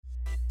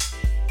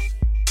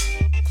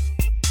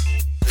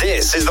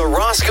This is the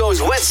Roscoe's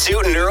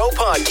Wetsuit Neuro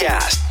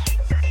Podcast,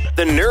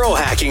 the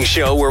neurohacking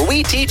show where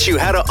we teach you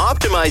how to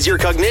optimize your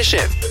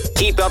cognition.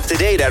 Keep up to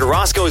date at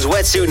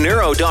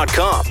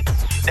roscoeswetsuitneuro.com.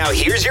 Now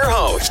here's your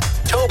host,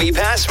 Toby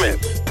Passman.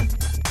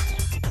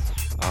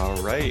 All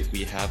right,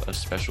 we have a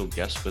special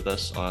guest with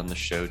us on the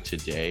show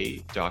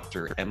today,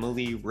 Dr.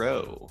 Emily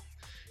Rowe.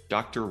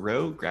 Dr.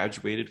 Rowe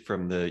graduated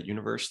from the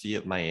University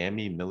of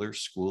Miami Miller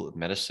School of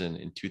Medicine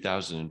in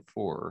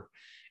 2004.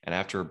 And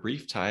after a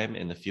brief time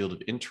in the field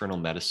of internal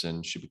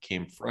medicine, she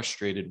became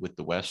frustrated with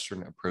the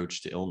Western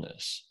approach to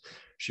illness.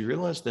 She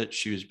realized that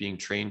she was being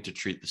trained to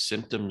treat the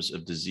symptoms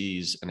of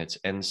disease and its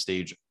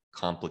end-stage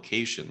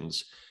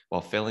complications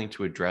while failing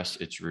to address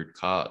its root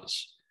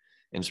cause.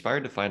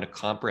 Inspired to find a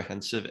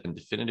comprehensive and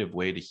definitive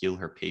way to heal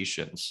her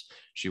patients,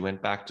 she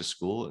went back to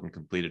school and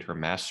completed her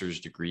master's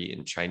degree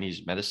in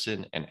Chinese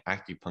medicine and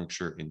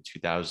acupuncture in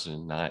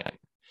 2009.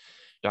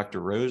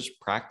 Dr. Rowe's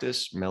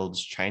practice melds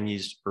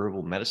Chinese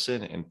herbal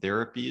medicine and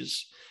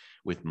therapies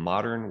with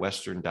modern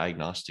Western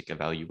diagnostic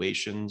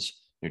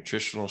evaluations,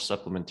 nutritional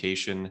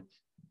supplementation,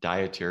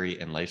 dietary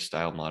and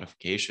lifestyle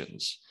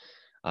modifications.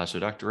 So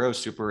Dr. Rowe,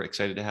 super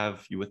excited to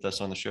have you with us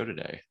on the show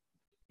today.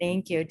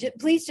 Thank you.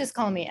 Please just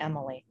call me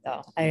Emily,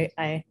 though.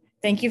 I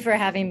thank you for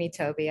having me,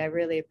 Toby. I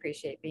really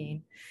appreciate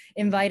being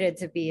invited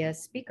to be a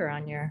speaker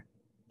on your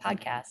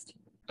podcast.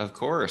 Of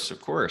course.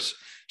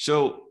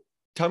 So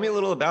tell me a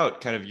little about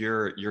kind of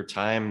your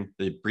time,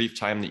 the brief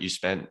time that you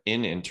spent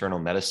in internal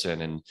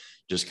medicine, and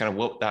just kind of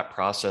what that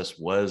process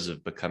was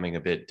of becoming a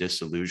bit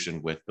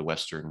disillusioned with the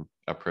Western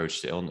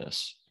approach to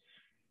illness.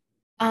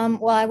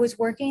 Well, I was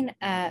working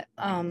at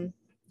a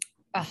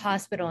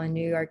hospital in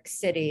New York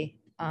City,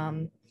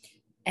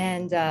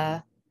 and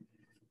I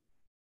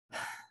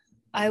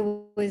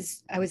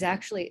was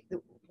actually,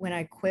 when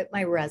I quit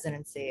my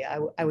residency,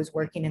 I was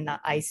working in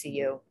the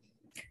ICU,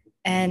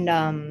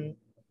 and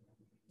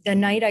the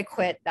night I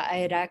quit, I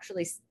had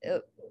actually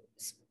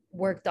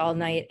worked all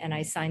night, and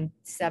I signed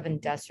 7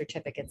 death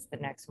certificates the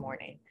next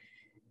morning.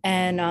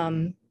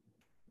 And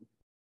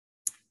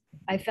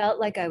I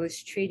felt like I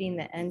was treating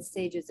the end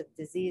stages of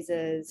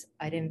diseases.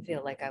 I didn't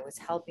feel like I was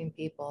helping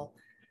people.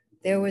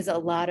 There was a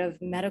lot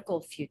of medical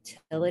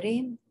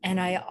futility.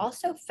 And I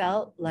also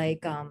felt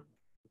like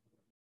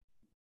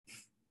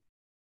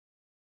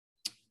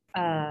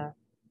there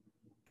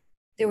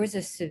was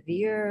a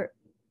severe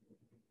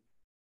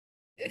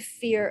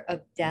fear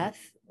of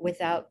death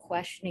without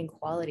questioning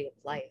quality of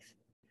life.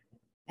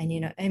 And,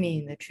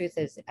 the truth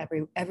is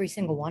every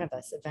single one of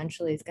us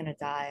eventually is going to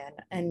die.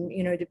 And,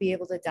 to be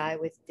able to die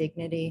with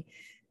dignity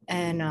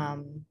and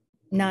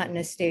not in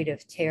a state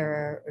of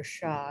terror or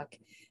shock,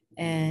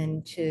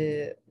 and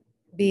to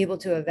be able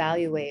to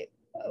evaluate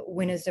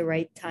when is the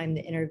right time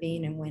to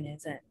intervene and when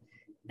isn't.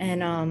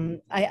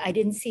 And I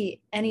didn't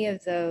see any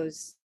of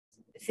those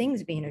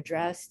things being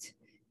addressed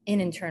in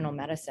internal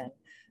medicine.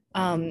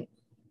 And,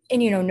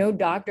 no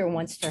doctor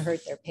wants to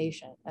hurt their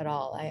patient at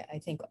all. I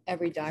think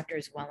every doctor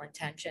is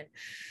well-intentioned,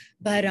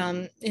 but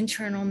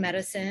internal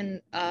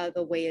medicine,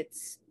 the way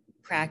it's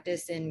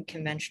practiced in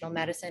conventional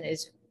medicine,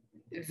 is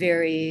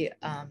very,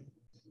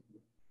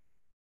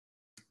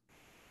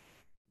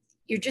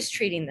 you're just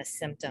treating the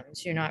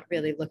symptoms. You're not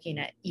really looking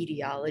at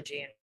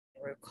etiology and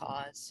root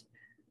cause.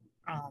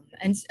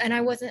 And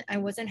I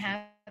wasn't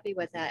happy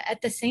with that.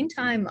 At the same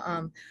time,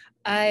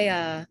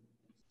 I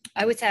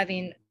was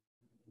having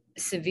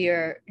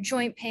severe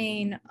joint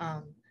pain,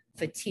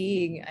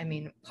 fatigue.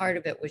 Part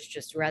of it was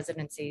just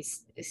residency,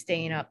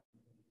 staying up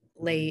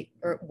late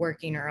or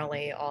working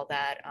early, all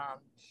that.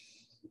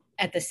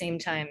 At the same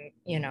time,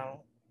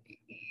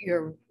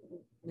 you're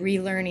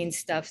relearning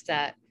stuff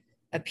that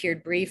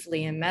appeared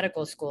briefly in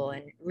medical school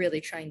and really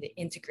trying to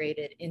integrate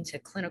it into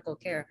clinical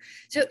care.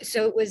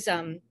 So it was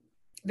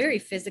very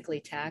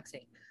physically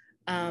taxing.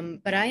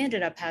 But I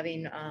ended up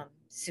having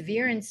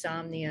severe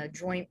insomnia,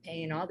 joint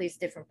pain, all these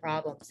different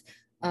problems.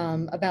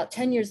 About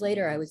 10 years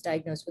later, I was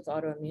diagnosed with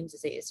autoimmune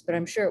disease, but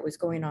I'm sure it was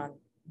going on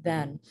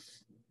then.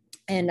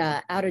 And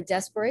out of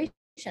desperation,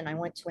 I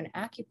went to an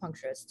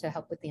acupuncturist to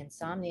help with the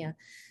insomnia,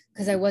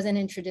 because I wasn't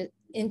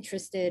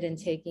interested in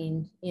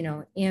taking,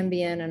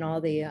 Ambien and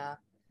all the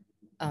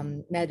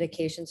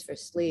medications for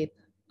sleep.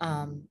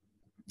 And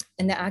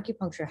the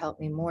acupuncture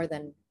helped me more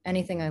than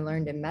anything I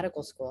learned in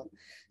medical school.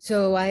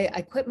 So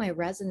I quit my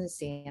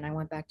residency and I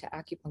went back to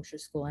acupuncture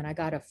school, and I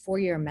got a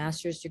 4-year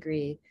master's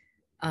degree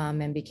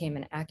and became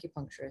an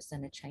acupuncturist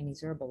and a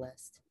Chinese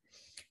herbalist.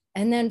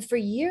 And then for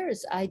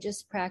years, I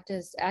just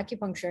practiced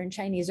acupuncture and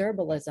Chinese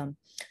herbalism.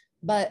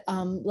 But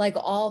like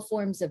all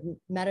forms of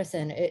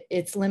medicine,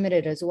 it's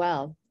limited as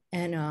well.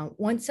 And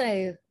once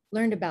I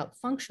learned about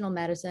functional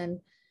medicine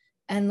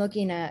and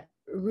looking at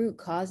root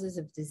causes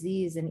of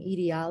disease and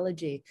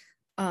etiology,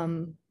 I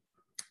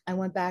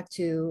went back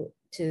to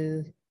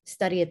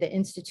study at the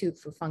Institute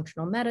for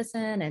Functional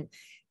Medicine, and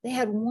they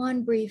had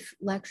one brief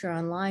lecture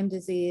on Lyme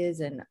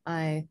disease, and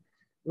I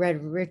read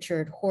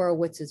Richard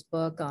Horowitz's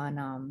book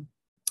on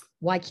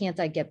Why Can't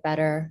I Get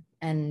Better?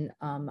 And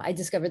I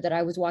discovered that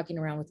I was walking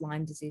around with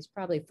Lyme disease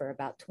probably for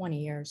about 20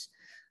 years.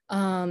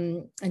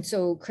 And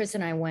so Chris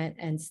and I went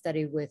and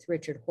studied with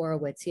Richard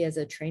Horowitz. He has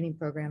a training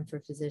program for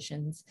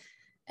physicians.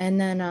 And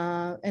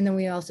then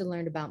we also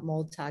learned about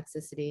mold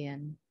toxicity,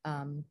 and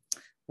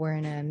we're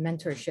in a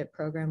mentorship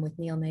program with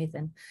Neil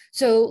Nathan.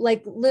 So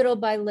like little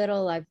by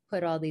little, I've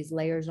put all these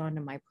layers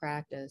onto my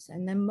practice.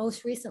 And then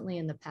most recently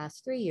in the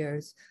past 3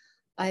 years,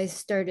 I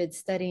started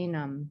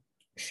studying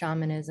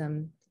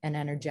shamanism and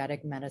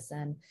energetic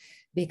medicine,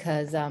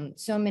 because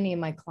so many of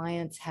my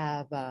clients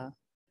have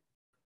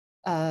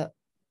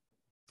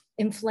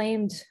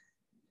inflamed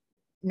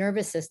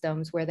nervous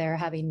systems where they're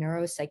having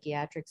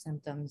neuropsychiatric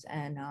symptoms.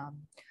 And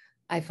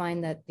I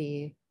find that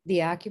the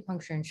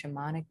acupuncture and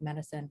shamanic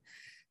medicine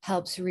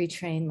helps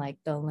retrain like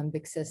the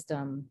limbic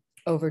system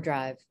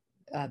overdrive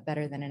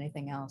better than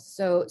anything else.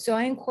 So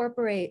I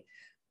incorporate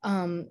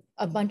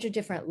a bunch of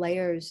different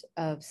layers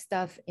of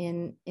stuff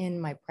in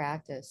my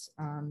practice.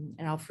 And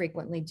I'll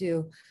frequently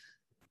do,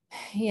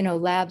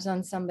 labs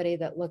on somebody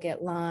that look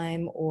at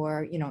Lyme,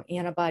 or,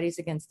 antibodies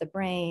against the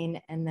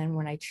brain. And then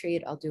when I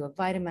treat, I'll do a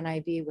vitamin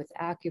IV with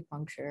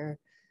acupuncture,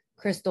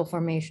 crystal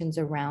formations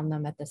around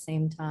them at the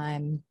same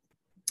time.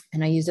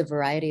 And I use a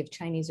variety of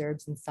Chinese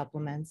herbs and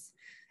supplements.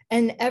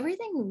 And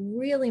everything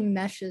really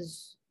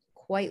meshes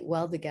quite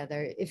well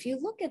together. If you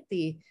look at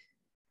the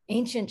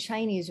ancient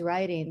Chinese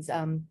writings,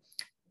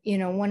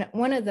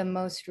 one of the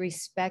most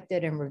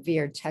respected and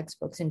revered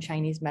textbooks in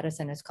Chinese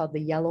medicine is called the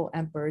Yellow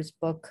Emperor's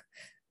Book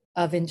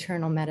of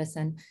Internal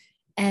Medicine.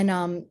 And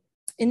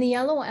in the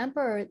Yellow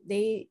Emperor,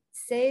 they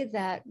say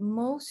that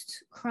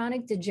most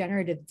chronic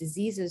degenerative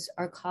diseases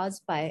are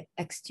caused by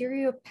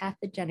exterior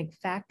pathogenic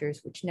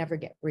factors which never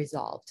get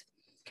resolved.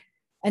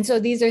 And so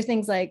these are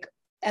things like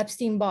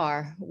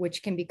Epstein-Barr,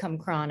 which can become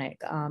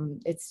chronic.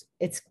 It's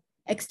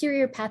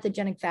exterior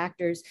pathogenic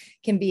factors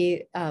can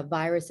be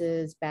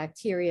viruses,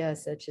 bacteria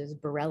such as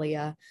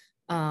Borrelia,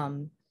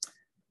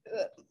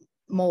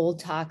 mold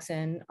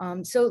toxin.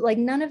 So like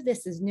none of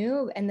this is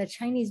new, and the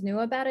Chinese knew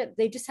about it.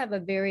 They just have a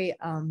very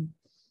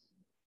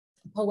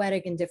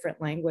poetic and different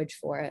language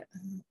for it.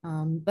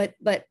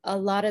 But a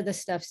lot of the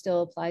stuff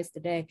still applies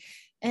today.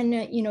 And,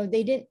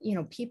 they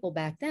didn't, people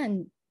back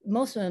then,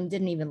 most of them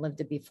didn't even live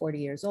to be 40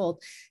 years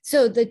old.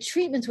 So the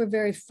treatments were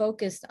very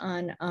focused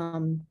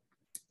on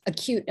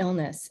acute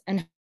illness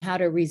and how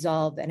to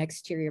resolve an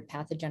exterior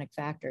pathogenic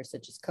factor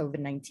such as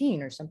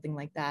COVID-19 or something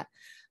like that.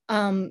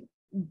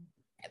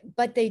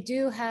 But they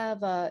do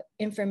have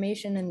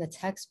information in the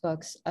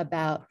textbooks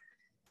about,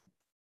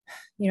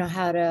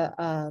 how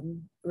to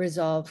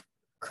resolve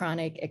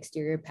chronic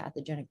exterior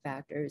pathogenic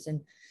factors.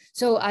 And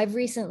so I've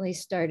recently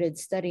started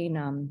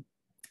studying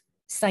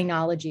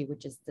sinology,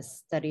 which is the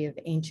study of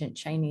ancient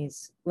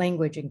Chinese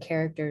language and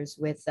characters,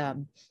 with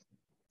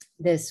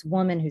this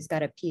woman who's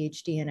got a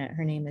PhD in it.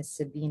 Her name is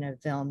Sabina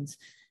Vilms,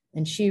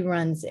 and she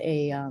runs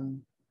a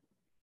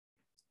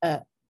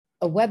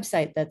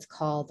website that's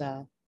called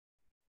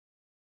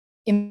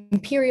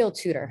Imperial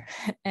Tutor,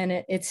 and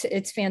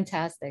it's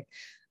fantastic.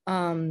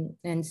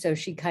 And so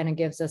she kind of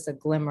gives us a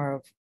glimmer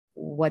of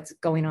what's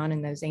going on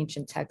in those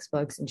ancient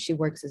textbooks, and she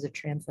works as a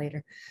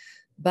translator.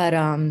 But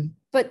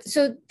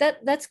so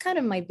that's kind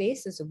of my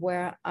basis of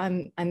where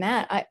I'm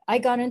at. I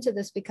got into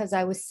this because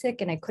I was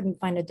sick and I couldn't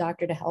find a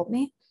doctor to help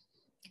me.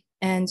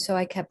 And so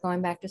I kept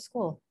going back to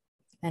school,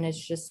 and it's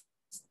just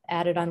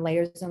added on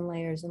layers and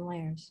layers and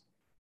layers.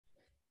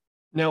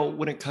 Now,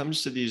 when it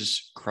comes to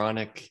these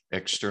chronic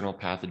external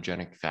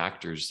pathogenic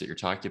factors that you're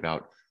talking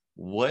about,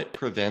 what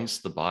prevents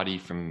the body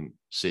from,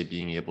 say,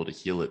 being able to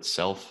heal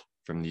itself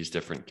from these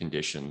different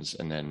conditions?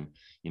 And then,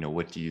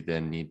 what do you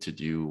then need to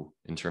do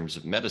in terms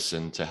of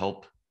medicine to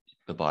help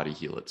the body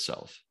heal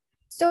itself?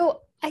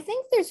 So I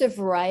think there's a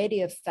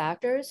variety of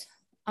factors.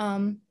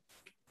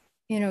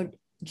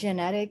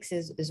 Genetics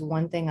is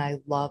one thing I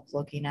love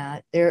looking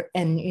at there.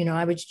 And,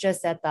 I was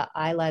just at the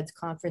ILADS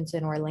conference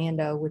in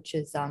Orlando, which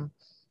is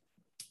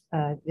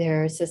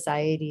their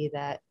society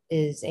that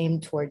is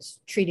aimed towards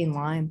treating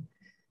Lyme.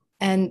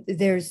 And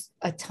there's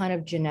a ton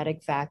of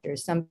genetic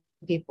factors. Some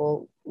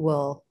people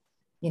will,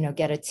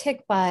 get a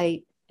tick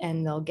bite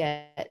and they'll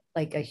get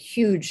like a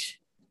huge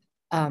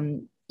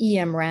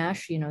EM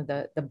rash,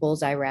 the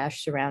bullseye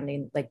rash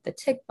surrounding like the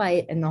tick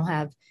bite, and they'll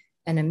have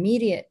an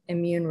immediate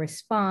immune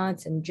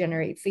response and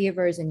generate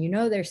fevers, and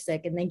they're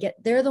sick, and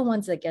they're the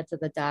ones that get to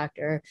the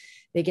doctor.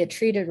 They get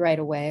treated right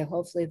away.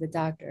 Hopefully the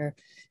doctor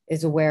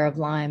is aware of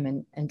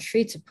Lyme and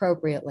treats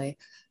appropriately.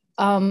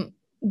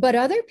 But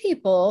other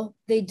people,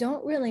 they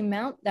don't really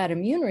mount that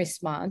immune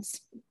response.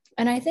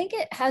 And I think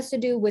it has to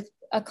do with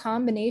a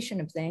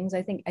combination of things.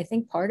 I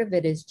think part of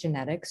it is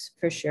genetics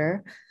for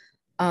sure.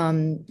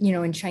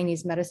 In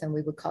Chinese medicine,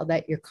 we would call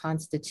that your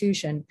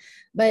constitution.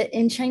 But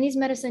in Chinese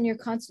medicine, your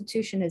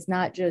constitution is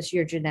not just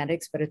your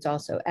genetics, but it's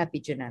also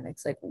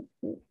epigenetics, like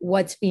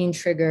what's being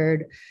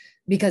triggered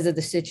because of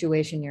the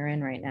situation you're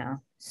in right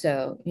now.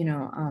 So,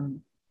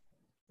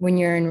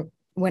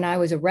 when I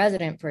was a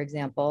resident, for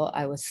example,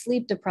 I was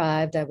sleep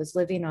deprived. I was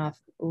living off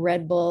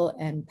Red Bull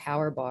and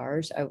power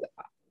bars.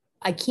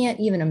 I can't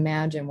even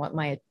imagine what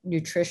my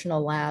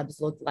nutritional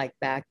labs looked like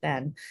back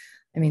then.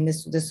 I mean,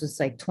 this was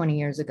like 20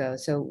 years ago.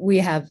 So we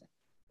have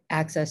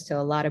access to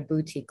a lot of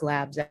boutique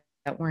labs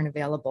that weren't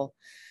available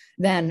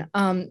then.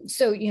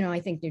 So, I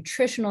think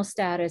nutritional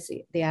status,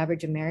 the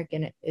average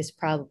American is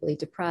probably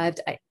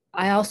deprived.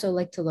 I also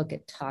like to look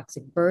at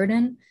toxic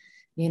burden.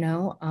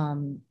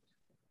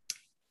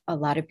 A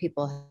lot of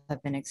people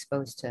have been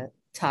exposed to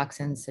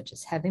toxins such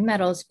as heavy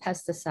metals,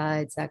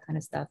 pesticides, that kind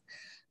of stuff.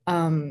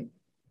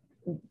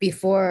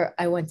 Before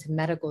I went to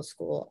medical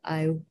school,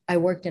 I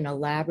worked in a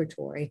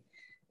laboratory,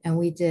 and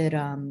we did,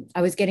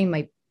 I was getting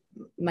my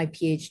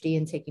PhD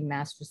and taking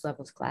master's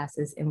levels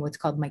classes in what's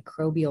called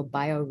microbial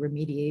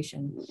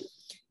bioremediation.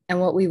 And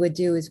what we would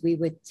do is we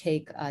would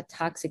take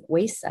toxic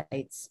waste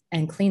sites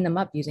and clean them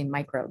up using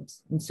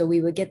microbes. And so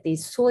we would get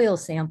these soil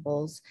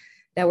samples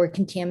that were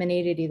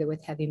contaminated either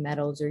with heavy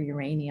metals or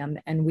uranium,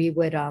 and we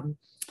would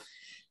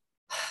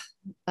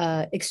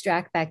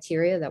extract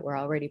bacteria that were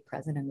already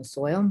present in the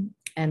soil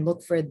and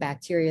look for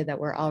bacteria that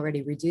were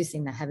already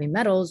reducing the heavy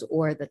metals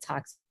or the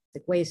toxic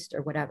waste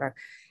or whatever.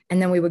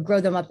 And then we would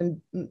grow them up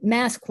in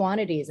mass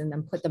quantities and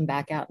then put them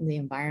back out in the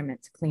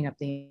environment to clean up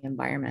the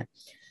environment.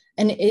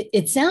 And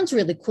it sounds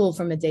really cool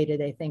from a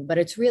day-to-day thing, but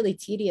it's really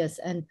tedious.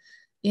 And,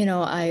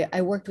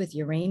 I worked with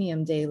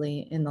uranium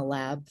daily in the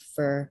lab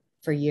for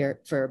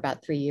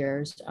about 3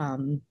 years.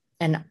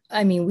 And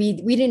I mean, we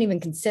didn't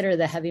even consider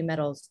the heavy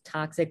metals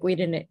toxic. We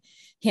didn't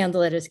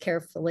handle it as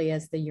carefully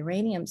as the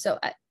uranium. So,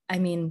 I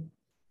mean,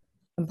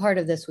 and part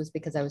of this was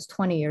because I was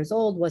 20 years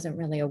old, wasn't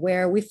really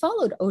aware. We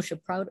followed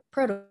OSHA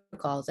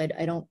protocols.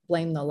 I don't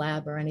blame the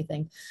lab or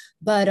anything,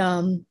 but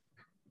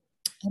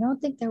I don't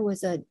think there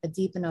was a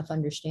deep enough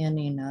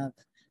understanding of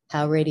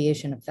how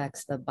radiation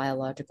affects the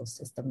biological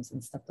systems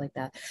and stuff like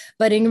that.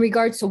 But in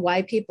regards to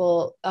why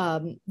people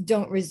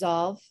don't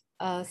resolve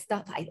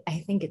stuff,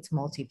 I think it's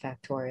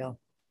multifactorial.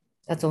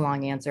 That's a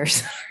long answer.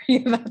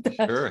 Sorry about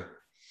that. Sure.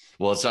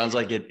 Well, it sounds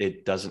like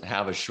it doesn't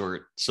have a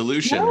short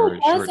solution. No,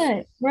 it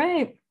doesn't.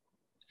 Right.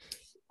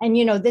 And,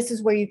 this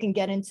is where you can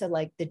get into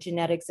like the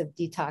genetics of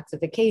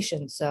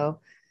detoxification. So,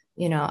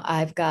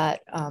 I've got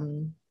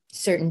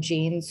certain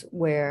genes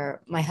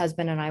where my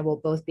husband and I will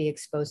both be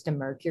exposed to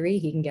mercury.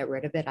 He can get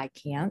rid of it. I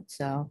can't.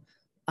 So,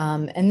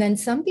 and then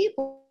some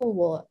people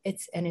will,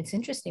 it's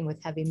interesting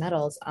with heavy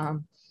metals.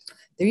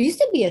 There used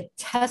to be a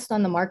test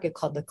on the market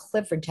called the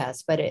Clifford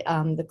test, but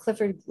the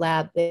Clifford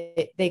lab,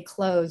 they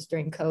closed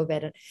during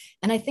COVID.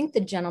 And I think the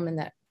gentleman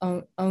that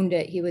owned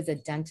it, he was a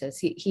dentist.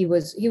 He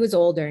was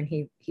older and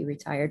he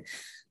retired,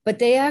 but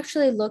they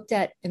actually looked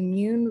at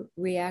immune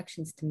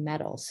reactions to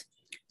metals.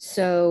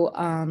 So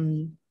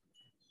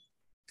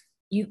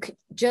you could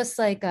just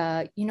like,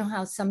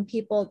 how some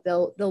people,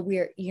 they'll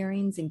wear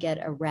earrings and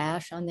get a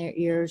rash on their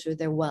ears, or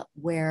they'll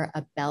wear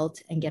a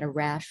belt and get a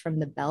rash from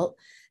the belt.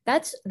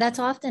 That's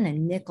often a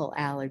nickel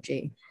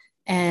allergy.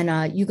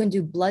 And you can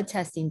do blood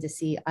testing to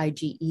see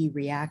IgE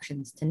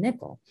reactions to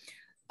nickel.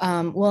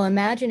 Well,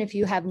 imagine if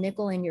you have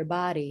nickel in your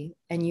body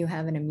and you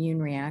have an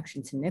immune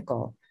reaction to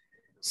nickel.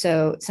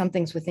 So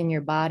something's within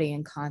your body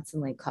and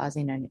constantly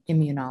causing an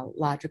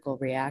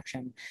immunological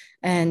reaction.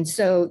 And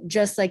so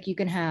just like you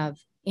can have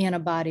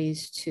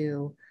antibodies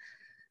to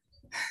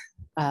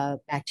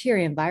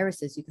bacteria and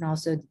viruses, you can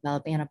also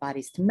develop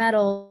antibodies to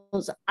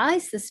metals. I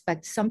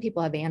suspect some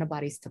people have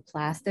antibodies to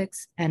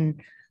plastics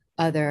and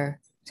other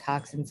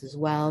toxins as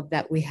well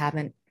that we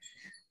haven't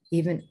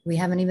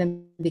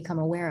even become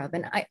aware of.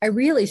 And I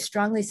really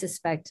strongly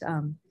suspect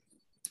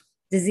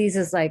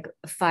diseases like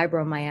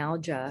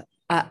fibromyalgia.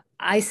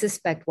 I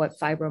suspect what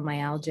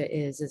fibromyalgia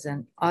is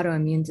an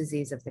autoimmune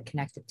disease of the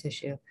connective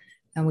tissue,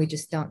 and we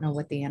just don't know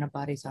what the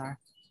antibodies are.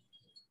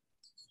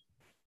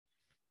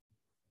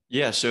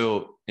 Yeah.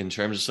 So in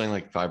terms of something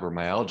like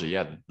fibromyalgia,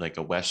 yeah, like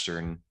a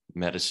Western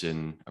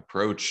medicine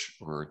approach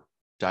or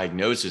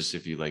diagnosis,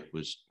 if you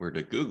were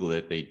to Google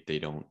it, they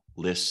don't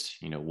list,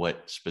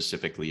 what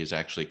specifically is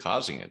actually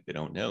causing it. They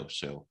don't know.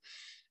 So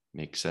it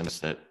makes sense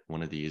that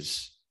one of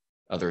these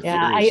other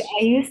theories.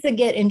 I used to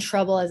get in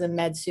trouble as a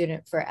med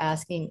student for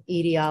asking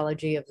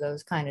etiology of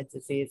those kind of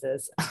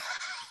diseases.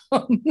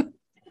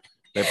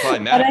 They're probably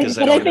mad because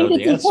they don't know the answer. But I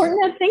think it's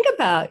important to think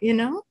about,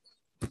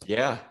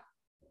 Yeah.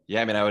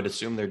 Yeah, I mean, I would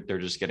assume they're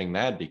just getting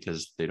mad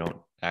because they don't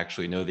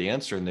actually know the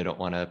answer and they don't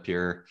want to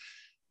appear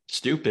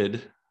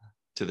stupid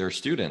to their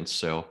students.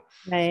 So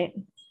right.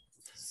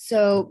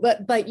 So,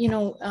 but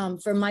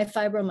for my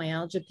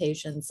fibromyalgia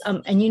patients,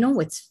 and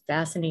what's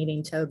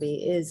fascinating,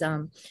 Toby, is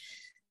the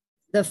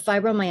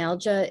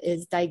fibromyalgia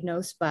is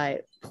diagnosed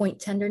by point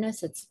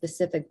tenderness at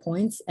specific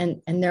points,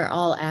 and they're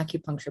all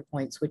acupuncture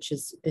points, which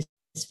is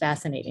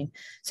fascinating.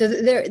 So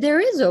there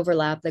is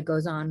overlap that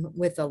goes on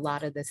with a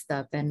lot of this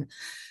stuff. And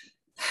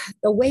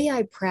the way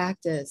I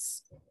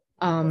practice,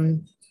 I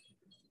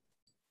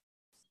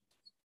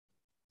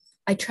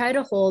try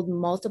to hold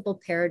multiple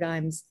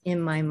paradigms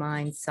in my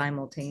mind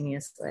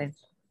simultaneously.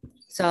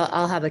 So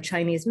I'll have a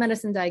Chinese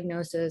medicine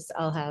diagnosis,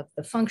 I'll have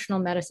the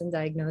functional medicine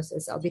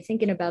diagnosis, I'll be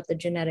thinking about the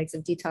genetics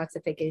of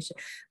detoxification,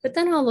 but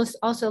then I'll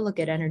also look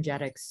at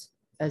energetics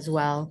as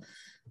well.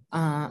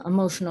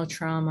 emotional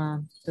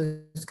trauma,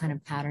 those kind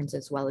of patterns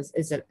as well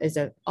is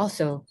a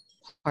also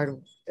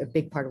a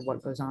big part of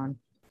what goes on.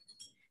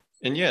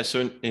 And yeah,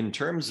 so in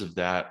terms of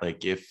that,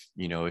 like if,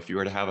 if you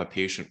were to have a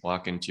patient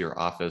walk into your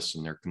office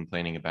and they're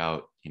complaining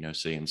about,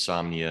 say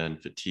insomnia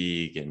and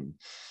fatigue and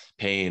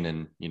pain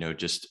and,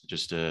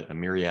 just a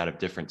myriad of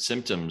different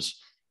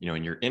symptoms,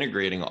 and you're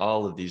integrating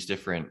all of these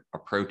different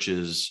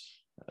approaches,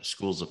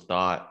 schools of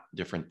thought,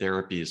 different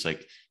therapies,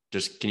 like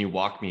just, can you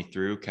walk me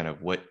through kind of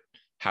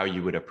how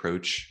you would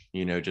approach,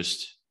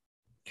 just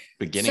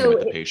beginning with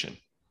the patient?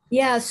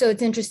 Yeah, so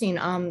it's interesting.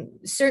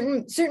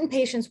 Certain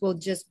patients will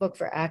just book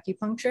for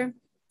acupuncture,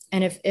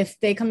 and if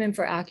they come in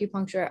for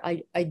acupuncture,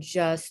 I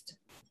just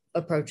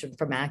approach them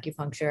from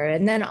acupuncture,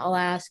 and then I'll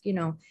ask,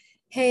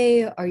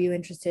 hey, are you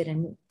interested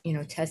in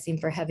testing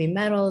for heavy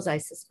metals? I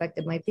suspect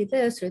it might be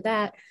this or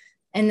that,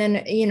 and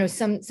then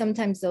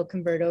sometimes they'll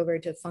convert over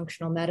to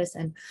functional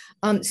medicine.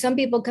 Some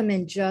people come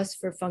in just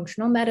for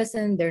functional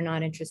medicine. They're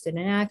not interested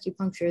in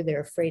acupuncture.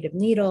 They're afraid of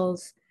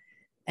needles.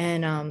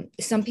 And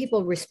some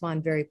people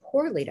respond very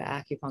poorly to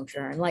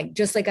acupuncture. And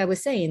just like I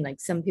was saying, like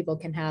some people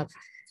can have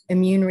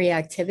immune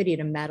reactivity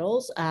to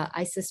metals.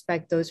 I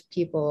suspect those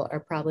people are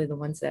probably the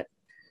ones that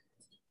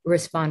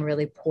respond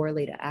really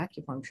poorly to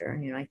acupuncture.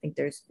 I think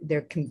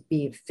there can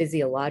be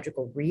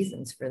physiological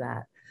reasons for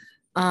that.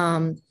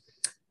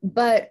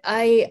 But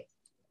I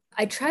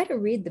try to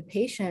read the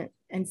patient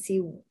and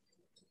see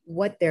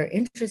what they're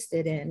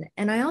interested in.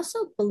 And I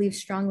also believe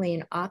strongly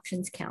in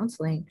options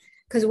counseling,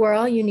 because we're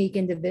all unique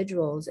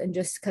individuals. And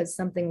just because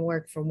something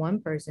worked for one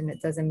person,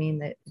 it doesn't mean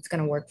that it's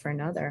going to work for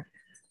another.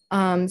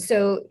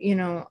 So,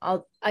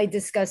 I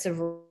discuss a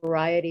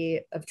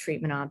variety of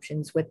treatment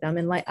options with them,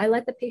 and I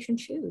let the patient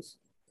choose.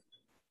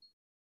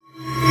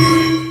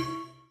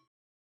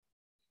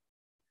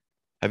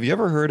 Have you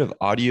ever heard of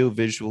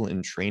audiovisual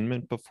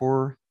entrainment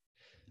before?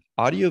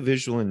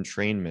 Audiovisual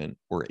entrainment,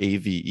 or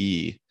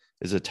AVE,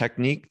 is a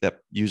technique that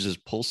uses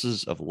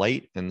pulses of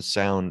light and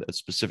sound at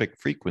specific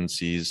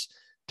frequencies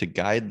to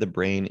guide the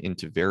brain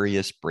into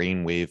various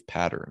brainwave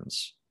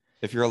patterns.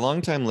 If you're a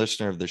longtime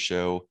listener of the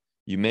show,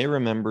 you may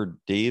remember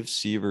Dave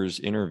Seaver's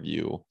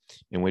interview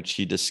in which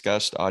he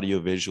discussed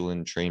audiovisual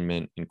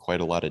entrainment in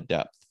quite a lot of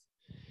depth.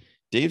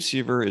 Dave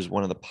Seaver is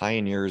one of the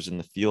pioneers in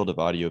the field of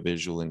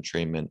audiovisual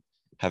entrainment,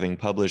 having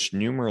published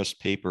numerous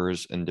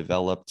papers and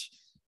developed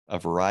a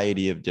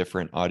variety of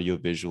different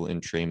audiovisual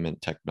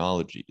entrainment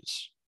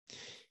technologies.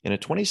 In a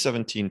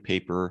 2017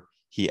 paper,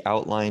 he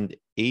outlined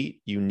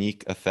 8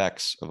 unique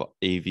effects of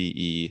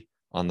AVE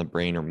on the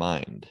brain or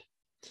mind.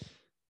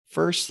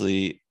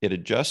 Firstly, it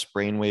adjusts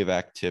brainwave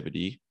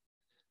activity.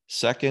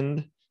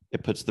 Second,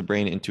 it puts the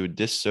brain into a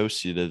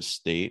dissociative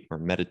state or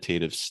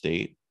meditative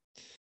state.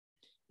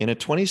 In a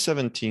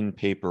 2017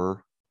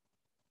 paper,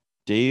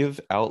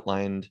 Dave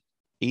outlined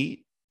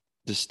 8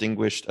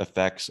 distinguished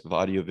effects of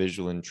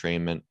audiovisual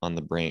entrainment on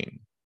the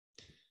brain.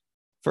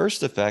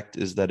 First effect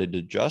is that it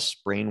adjusts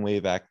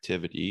brainwave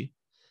activity.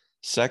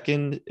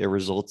 Second, it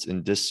results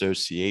in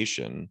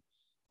dissociation,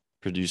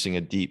 producing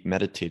a deep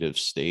meditative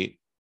state.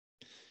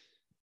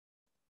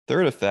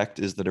 Third effect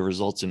is that it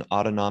results in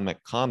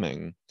autonomic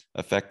calming,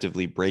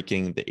 effectively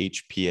breaking the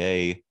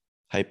HPA,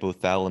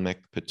 hypothalamic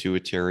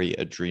pituitary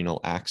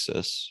adrenal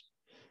axis.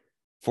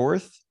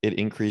 Fourth, it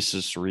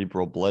increases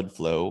cerebral blood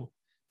flow,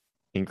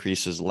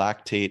 increases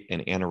lactate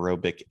and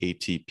anaerobic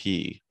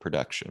ATP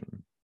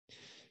production.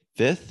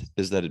 Fifth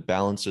is that it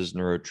balances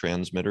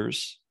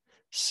neurotransmitters.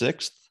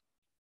 Sixth,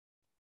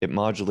 it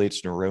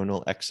modulates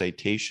neuronal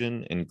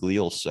excitation in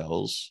glial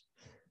cells.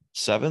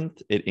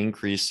 Seventh, it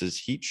increases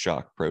heat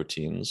shock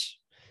proteins.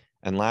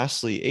 And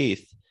lastly,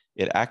 eighth,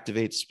 it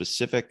activates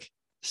specific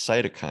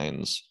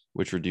cytokines,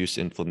 which reduce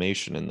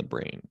inflammation in the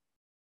brain.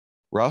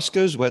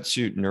 Roscoe's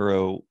Wetsuit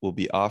Neuro will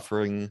be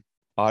offering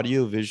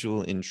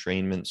audiovisual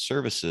entrainment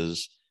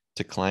services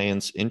to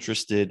clients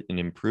interested in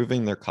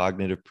improving their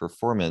cognitive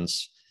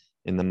performance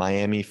in the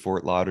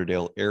Miami-Fort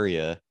Lauderdale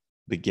area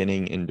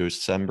beginning in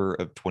December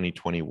of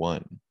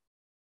 2021.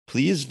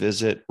 Please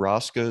visit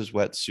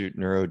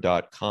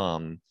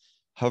roscoeswetsuitneuro.com,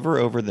 hover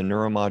over the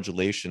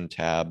neuromodulation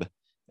tab,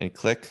 and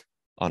click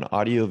on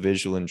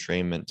audiovisual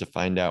entrainment to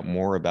find out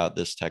more about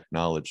this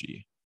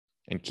technology,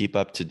 and keep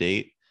up to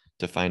date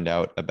to find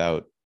out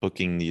about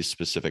booking these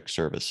specific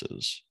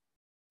services.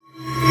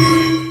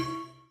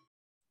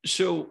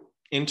 So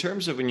in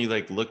terms of when you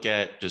look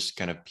at just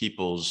kind of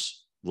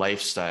people's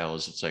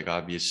lifestyles, it's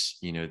obvious,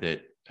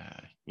 that,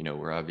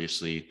 we're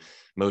obviously,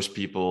 most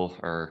people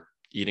are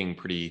eating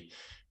pretty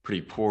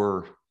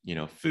poor,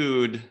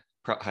 food,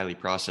 highly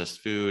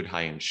processed food,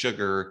 high in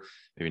sugar,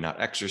 maybe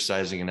not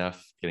exercising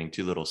enough, getting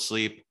too little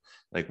sleep.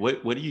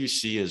 What do you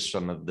see as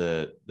some of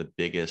the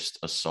biggest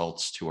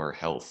assaults to our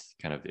health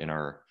kind of in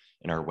our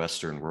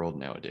Western world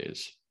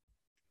nowadays?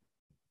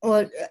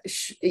 Well,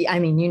 I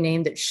mean, you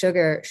named it,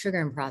 sugar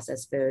and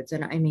processed foods.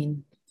 And I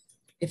mean,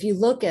 if you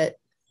look at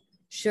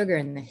sugar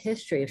and the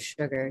history of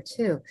sugar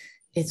too,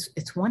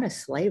 it's one of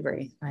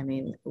slavery. I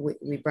mean,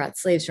 we brought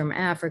slaves from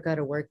Africa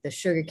to work the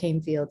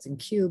sugarcane fields in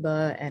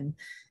Cuba and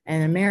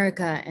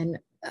America. And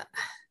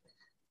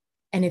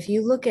And if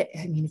you look at,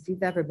 I mean, if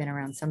you've ever been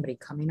around somebody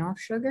coming off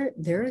sugar,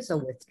 there is a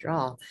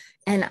withdrawal.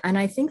 And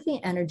I think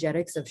the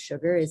energetics of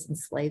sugar is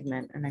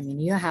enslavement. And I mean,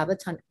 you have a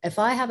ton, if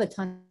I have a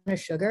ton of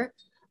sugar,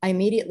 I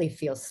immediately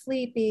feel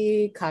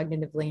sleepy,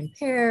 cognitively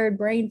impaired,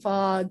 brain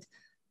fogged.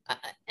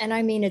 And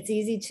I mean, it's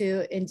easy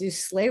to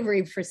induce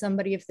slavery for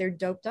somebody if they're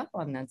doped up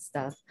on that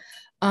stuff.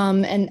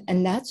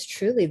 And that's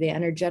truly the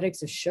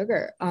energetics of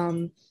sugar.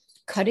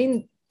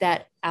 Cutting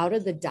that out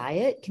of the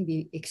diet can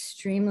be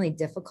extremely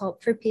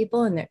difficult for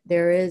people. And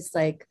there is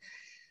like,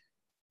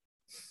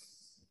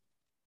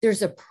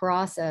 there's a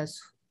process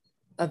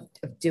of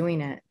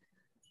doing it.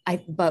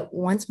 But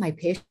once my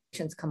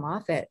patients come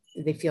off it,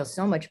 they feel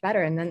so much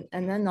better. And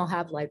then they'll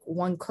have like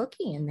one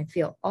cookie and they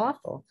feel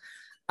awful.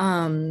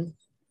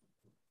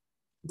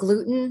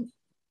 Gluten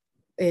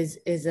is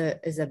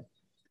a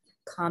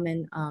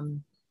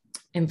common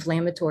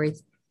inflammatory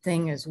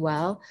thing as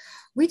well.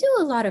 We do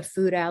a lot of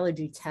food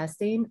allergy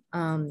testing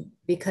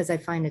because I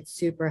find it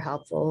super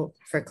helpful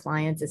for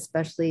clients,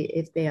 especially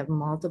if they have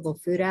multiple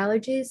food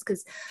allergies,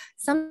 because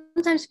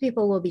sometimes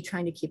people will be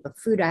trying to keep a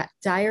food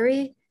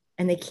diary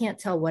and they can't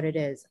tell what it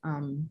is.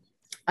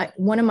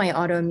 One of my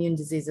autoimmune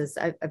diseases,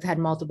 I've had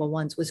multiple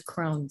ones, was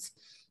Crohn's.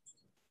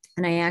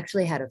 And I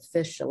actually had a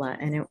fistula,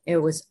 and it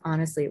was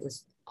honestly, it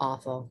was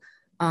awful.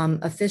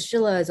 A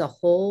fistula is a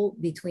hole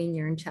between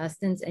your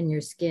intestines and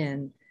your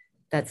skin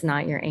that's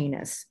not your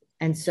anus.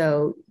 And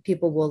so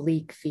people will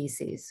leak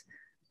feces.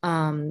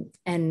 And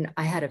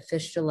I had a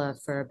fistula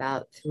for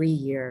about 3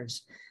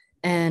 years.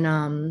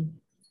 And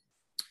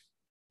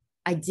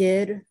I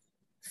did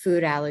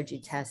food allergy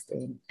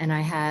testing, and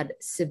I had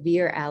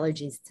severe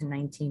allergies to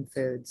 19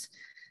 foods.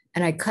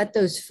 And I cut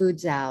those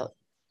foods out,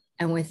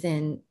 and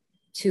within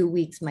 2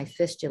 weeks, my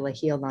fistula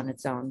healed on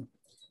its own.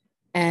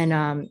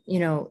 And, you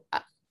know,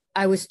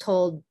 I was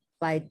told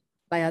by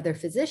other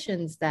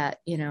physicians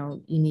that, you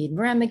know, you need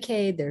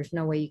Remicade. There's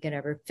no way you can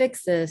ever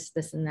fix this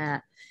and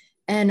that.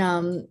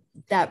 And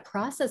that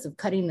process of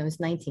cutting those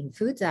 19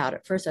 foods out,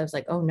 at first I was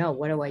like, oh no,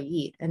 what do I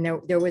eat? And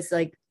there was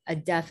like a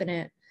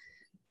definite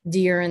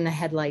deer in the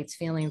headlights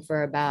feeling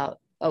for about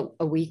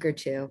a week or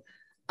two.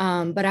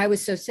 But I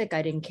was so sick,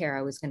 I didn't care.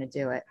 I was going to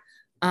do it.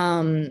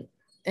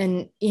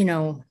 And, you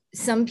know,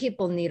 some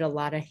people need a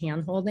lot of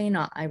hand holding.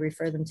 I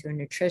refer them to a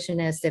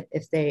nutritionist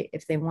if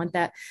they want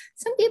that.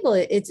 Some people,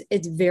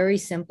 it's very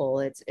simple.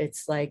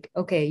 It's like,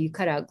 okay, you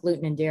cut out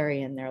gluten and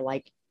dairy and they're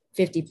like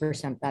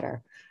 50%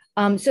 better.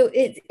 So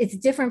it's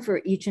different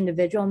for each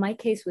individual. My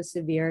case was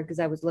severe because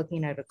I was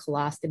looking at a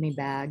colostomy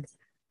bag.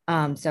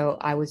 So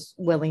I was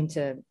willing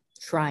to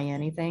try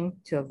anything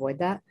to avoid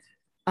that.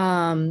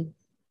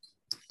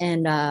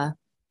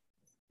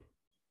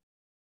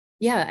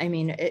 Yeah, I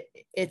mean,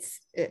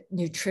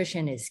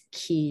 nutrition is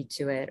key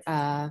to it.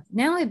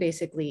 Now I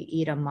basically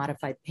eat a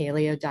modified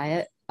paleo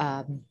diet,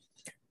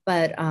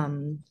 but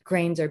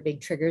grains are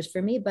big triggers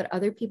for me, but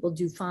other people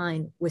do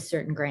fine with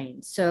certain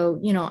grains. So,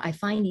 you know, I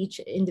find each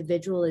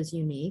individual is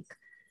unique,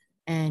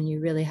 and you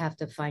really have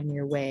to find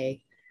your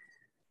way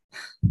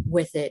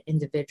with it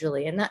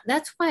individually. And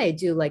that's why I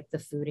do like the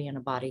food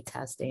antibody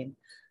testing.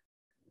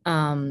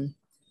 And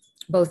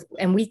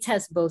we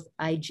test both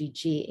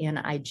IgG and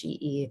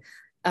IgE.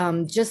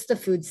 Just the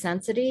food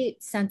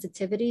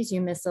sensitivities,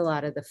 you miss a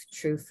lot of the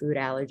true food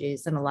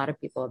allergies, and a lot of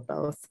people have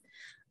both.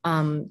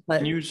 But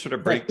can you sort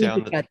of break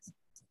down the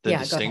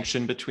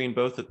distinction between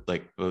both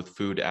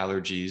food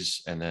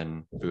allergies and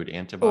then food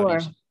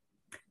antibodies? Sure.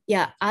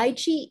 Yeah,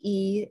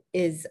 IgE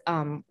is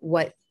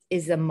what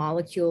is a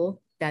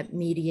molecule that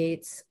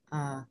mediates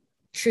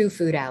true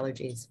food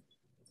allergies.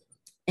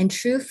 And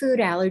true food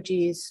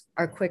allergies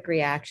are quick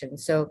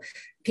reactions. So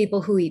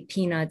people who eat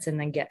peanuts and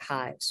then get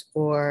hives,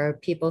 or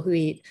people who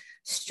eat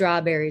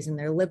strawberries and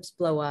their lips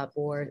blow up,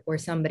 or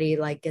somebody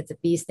like gets a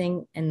bee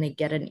sting and they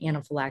get an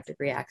anaphylactic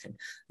reaction.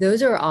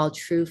 Those are all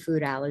true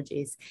food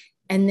allergies.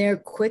 And they're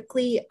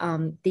quickly,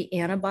 the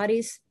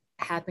antibodies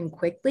happen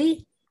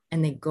quickly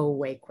and they go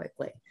away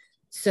quickly.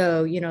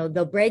 So, you know,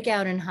 they'll break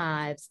out in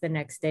hives. The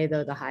next day,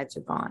 though, the hives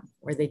are gone,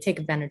 or they take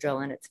a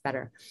Benadryl and it's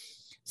better.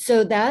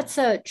 So that's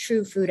a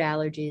true food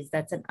allergies.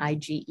 That's an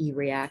IgE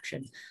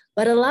reaction.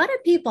 But a lot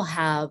of people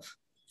have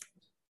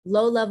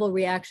low-level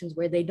reactions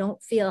where they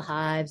don't feel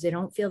hives, they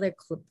don't feel their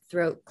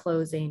throat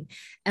closing,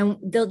 and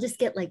they'll just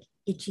get like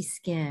itchy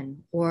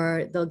skin,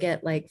 or they'll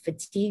get like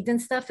fatigued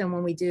and stuff. And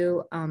when we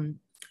do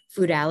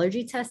food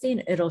allergy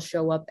testing, it'll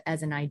show up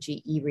as an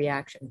IgE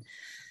reaction.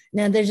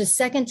 Now, there's a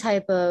second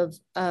type of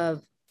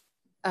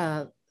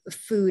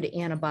food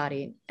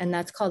antibody, and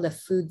that's called a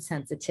food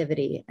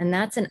sensitivity, and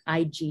that's an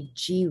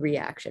IgG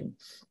reaction.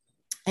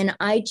 And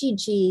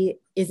IgG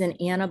is an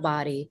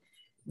antibody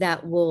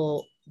that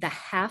the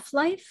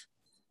half-life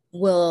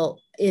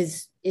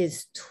is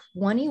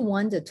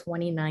 21 to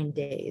 29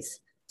 days.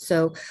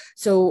 So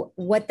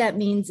what that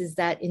means is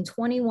that in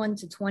 21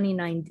 to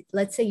 29,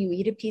 let's say you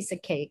eat a piece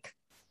of cake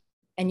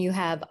and you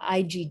have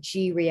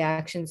IgG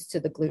reactions to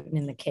the gluten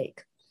in the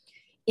cake.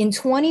 In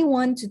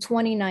 21 to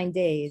 29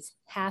 days,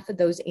 half of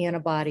those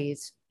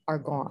antibodies are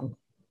gone.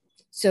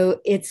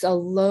 So it's a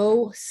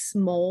low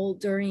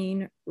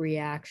smoldering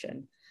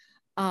reaction.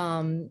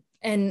 And,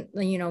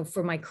 you know,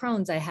 for my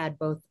Crohn's, I had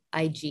both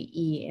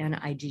IgE and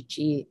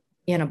IgG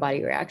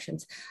antibody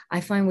reactions.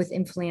 I find with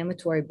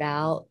inflammatory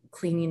bowel,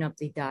 cleaning up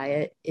the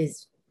diet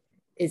is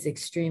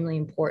extremely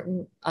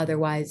important.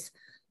 Otherwise,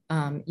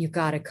 you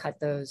got to cut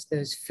those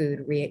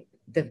the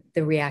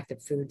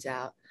reactive foods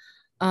out.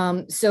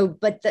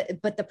 But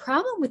the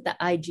problem with the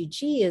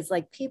IgG is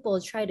like people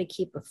try to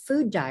keep a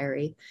food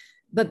diary,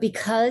 but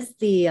because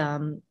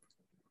the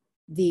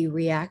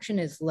reaction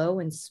is low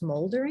and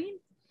smoldering,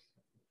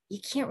 you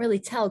can't really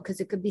tell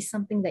because it could be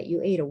something that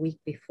you ate a week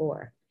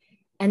before.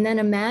 And then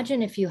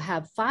imagine if you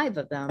have 5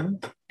 of them,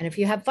 and if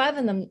you have 5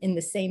 of them in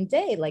the same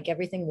day, like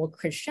everything will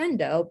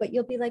crescendo, but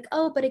you'll be like,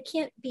 oh, but it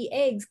can't be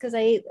eggs because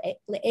I ate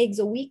eggs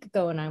a week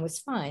ago and I was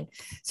fine.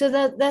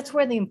 So that's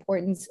where the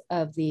importance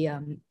of the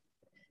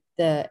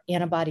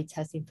antibody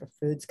testing for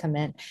foods come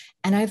in.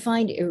 And I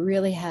find it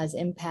really has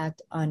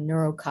impact on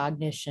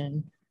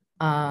neurocognition,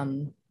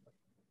 the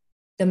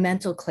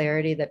mental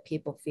clarity that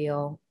people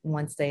feel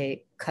once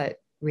they cut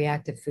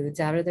reactive foods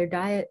out of their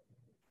diet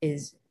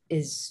is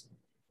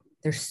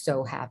they're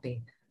so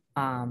happy.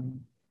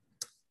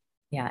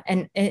 Yeah,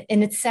 and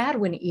it's sad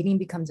when eating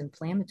becomes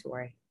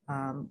inflammatory.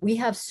 We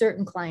have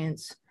certain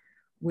clients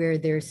where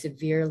they're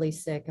severely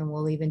sick, and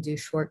we'll even do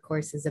short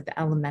courses of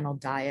elemental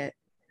diet.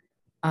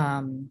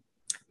 And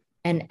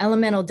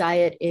elemental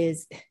diet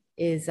is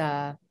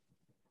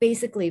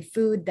basically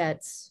food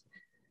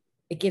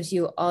it gives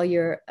you all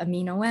your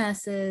amino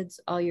acids,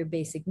 all your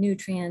basic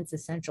nutrients,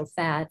 essential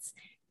fats,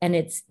 and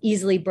it's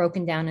easily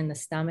broken down in the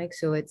stomach.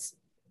 So it's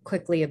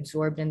quickly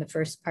absorbed in the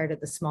first part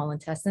of the small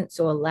intestine.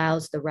 So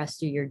allows the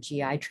rest of your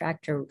GI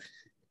tract to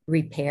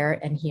repair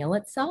and heal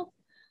itself.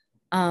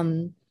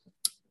 You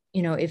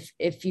know,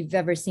 if you've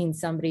ever seen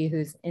somebody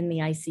who's in the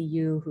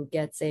ICU who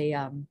gets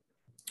a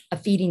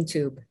feeding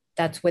tube,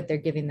 that's what they're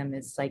giving them,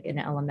 is like an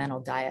elemental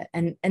diet.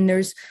 And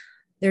there's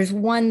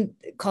one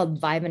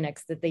called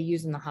Vivanex that they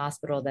use in the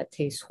hospital that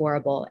tastes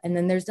horrible. And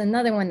then there's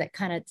another one that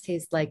kind of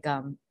tastes like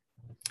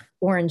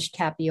orange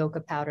tapioca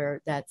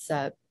powder that's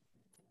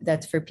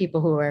for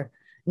people who are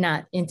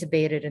not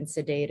intubated and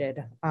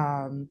sedated.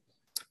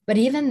 But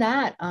even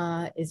that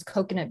is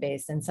coconut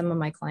based, and some of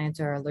my clients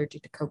are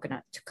allergic to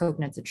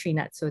coconuts, a tree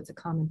nut, so it's a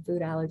common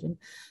food allergen.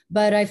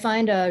 But I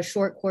find a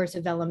short course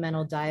of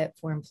elemental diet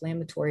for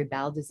inflammatory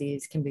bowel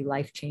disease can be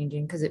life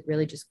changing because it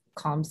really just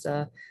calms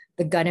the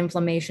gut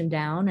inflammation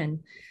down.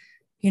 And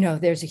you know,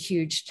 there's a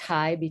huge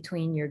tie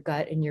between your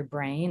gut and your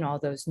brain, all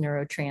those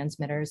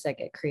neurotransmitters that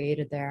get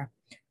created there.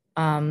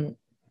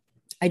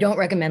 I don't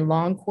recommend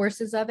long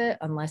courses of it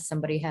unless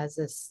somebody has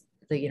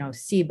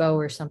SIBO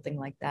or something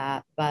like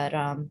that. But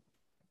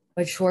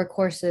short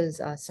courses,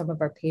 some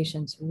of our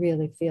patients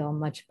really feel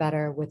much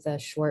better with a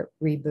short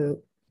reboot.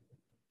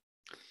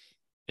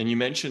 And you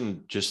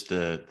mentioned just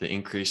the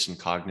increase in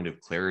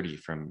cognitive clarity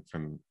from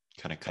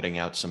kind of cutting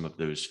out some of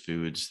those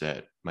foods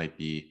that might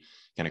be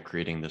kind of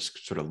creating this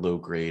sort of low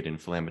grade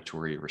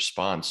inflammatory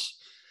response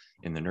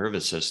in the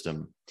nervous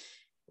system.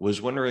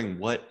 Was wondering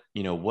what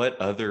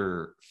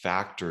other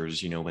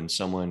factors, when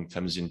someone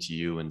comes into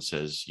you and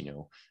says,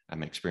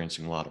 I'm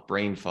experiencing a lot of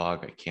brain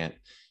fog, I can't,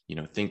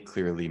 think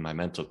clearly, my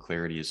mental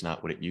clarity is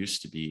not what it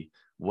used to be.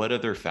 What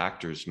other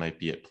factors might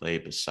be at play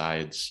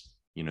besides,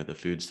 the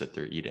foods that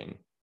they're eating?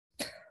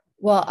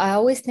 Well, I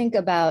always think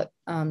about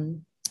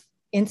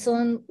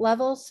insulin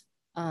levels.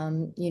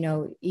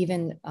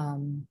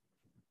 Even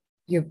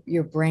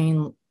your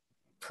brain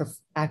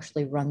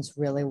actually runs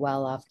really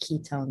well off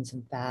ketones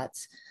and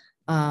fats.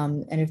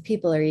 And if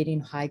people are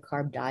eating high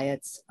carb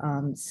diets,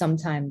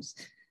 sometimes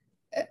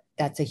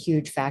that's a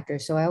huge factor.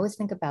 So I always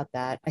think about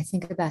that. I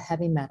think about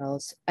heavy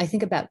metals. I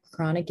think about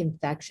chronic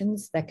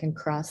infections that can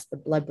cross the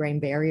blood-brain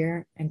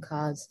barrier and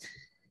cause,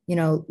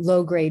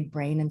 low-grade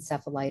brain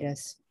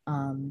encephalitis.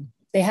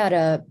 They had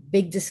a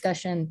big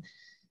discussion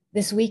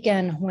this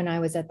weekend when I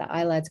was at the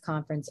ILADS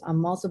conference on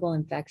multiple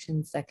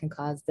infections that can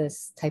cause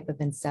this type of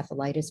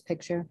encephalitis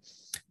picture.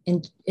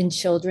 In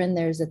children,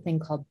 there's a thing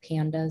called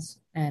PANDAS,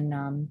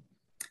 and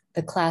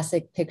the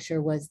classic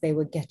picture was they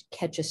would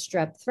catch a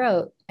strep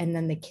throat, and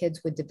then the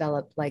kids would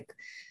develop like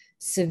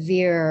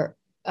severe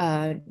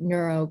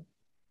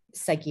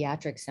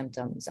neuropsychiatric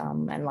symptoms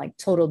and like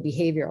total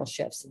behavioral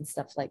shifts and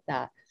stuff like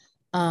that.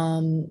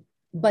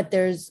 But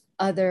there's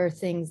other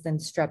things than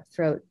strep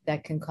throat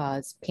that can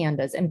cause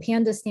PANDAS. And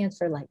PANDAS stands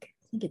for I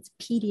think it's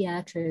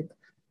pediatric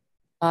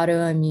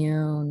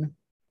autoimmune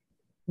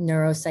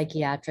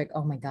neuropsychiatric.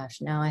 Oh my gosh,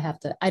 now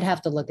I'd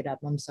have to look it up.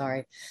 I'm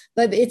sorry.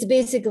 But it's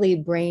basically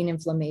brain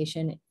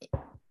inflammation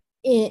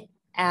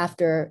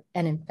after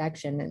an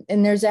infection.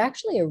 And there's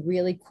actually a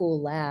really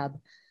cool lab.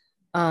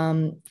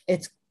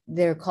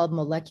 They're called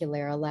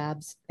Molecular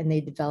Labs, and they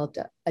developed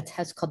a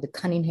test called the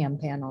Cunningham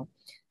panel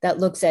that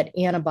looks at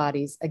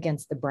antibodies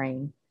against the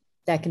brain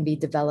that can be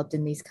developed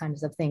in these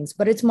kinds of things.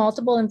 But it's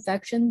multiple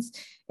infections,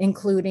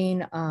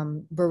 including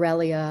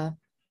Borrelia.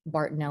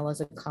 Bartonella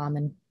is a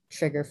common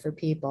trigger for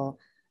people.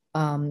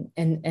 And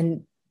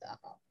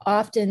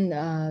often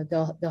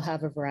they'll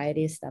have a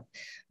variety of stuff,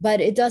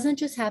 but it doesn't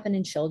just happen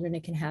in children.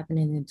 It can happen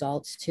in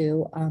adults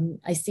too.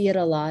 I see it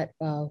a lot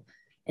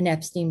in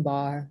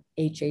Epstein-Barr,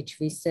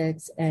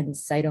 HHV6, and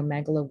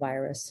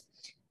cytomegalovirus.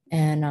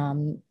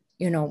 And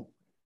you know,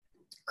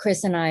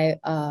 Chris and I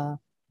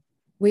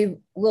we'll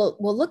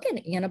look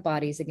at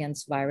antibodies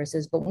against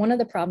viruses, but one of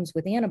the problems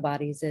with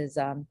antibodies is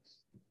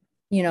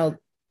you know,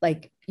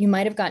 like you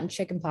might have gotten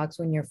chickenpox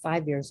when you're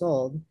 5 years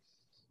old,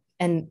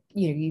 and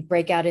you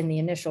break out in the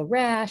initial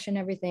rash and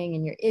everything,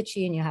 and you're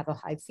itchy and you have a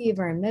high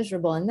fever and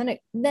miserable, and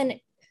then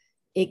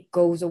it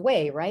goes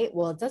away, right?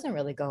 Well, it doesn't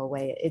really go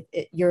away.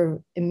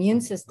 Your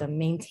immune system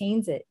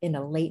maintains it in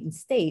a latent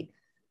state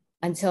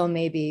until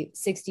maybe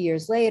 60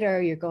 years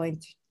later, you're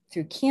going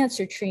through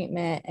cancer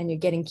treatment and you're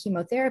getting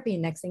chemotherapy.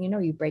 And next thing you know,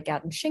 you break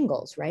out in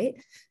shingles, right?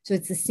 So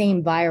it's the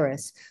same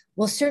virus.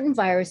 Well, certain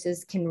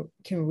viruses can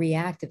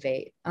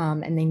reactivate,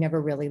 and they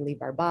never really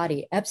leave our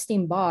body.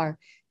 Epstein-Barr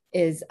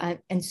is,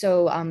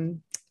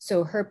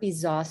 so herpes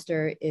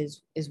zoster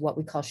is what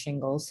we call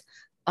shingles.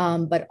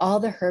 But all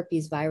the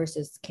herpes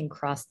viruses can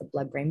cross the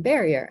blood-brain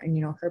barrier.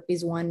 And,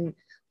 herpes 1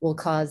 will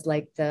cause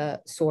like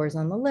the sores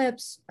on the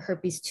lips.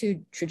 Herpes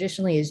 2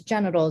 traditionally is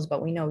genitals,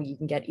 but we know you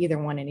can get either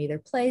one in either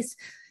place.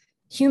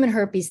 Human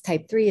herpes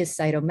type 3 is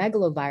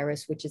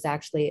cytomegalovirus, which is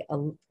actually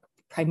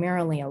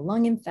primarily a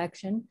lung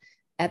infection.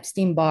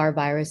 Epstein-Barr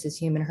virus is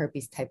human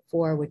herpes type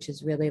 4, which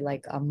is really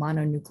like a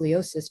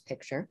mononucleosis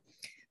picture.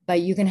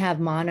 But you can have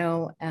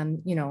mono,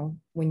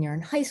 when you're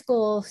in high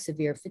school,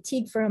 severe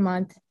fatigue for a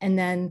month, and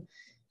then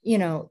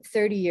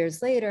 30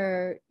 years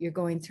later, you're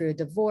going through a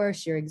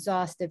divorce, you're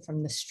exhausted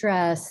from the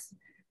stress,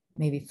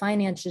 maybe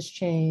finances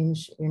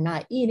change, you're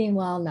not eating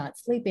well, not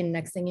sleeping.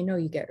 Next thing you know,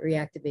 you get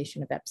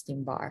reactivation of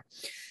Epstein-Barr.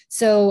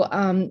 So,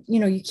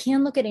 you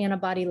can look at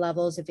antibody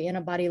levels. If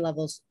antibody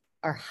levels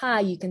are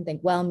high, you can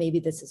think, well, maybe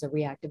this is a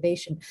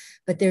reactivation.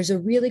 But there's a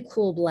really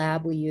cool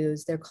lab we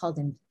use. They're called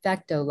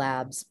Infecto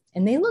labs,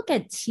 and they look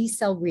at T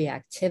cell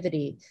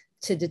reactivity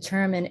to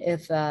determine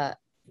if an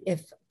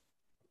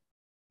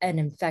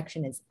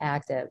infection is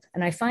active.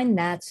 And I find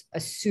that's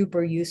a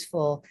super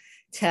useful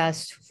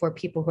test for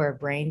people who are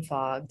brain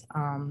fogged.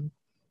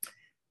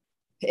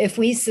 If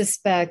we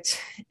suspect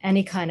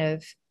any kind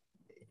of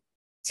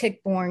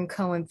tick-borne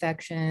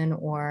co-infection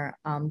or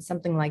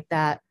something like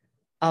that,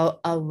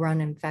 I'll run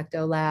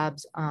Infecto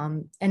labs.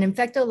 And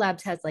Infecto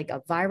labs has like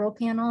a viral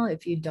panel.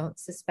 If you don't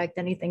suspect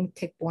anything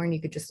tick-borne,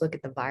 you could just look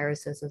at the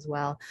viruses as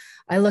well.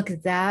 I look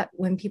at that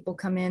when people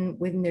come in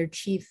when their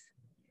chief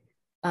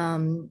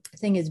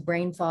thing is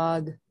brain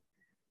fog.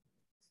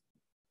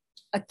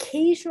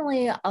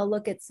 Occasionally, I'll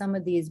look at some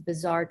of these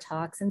bizarre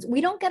toxins. We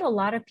don't get a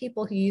lot of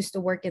people who used to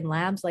work in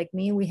labs like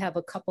me. We have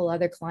a couple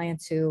other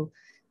clients who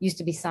used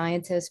to be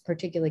scientists,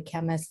 particularly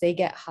chemists. They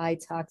get high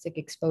toxic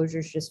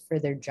exposures just for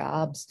their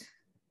jobs.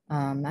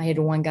 I had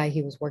one guy,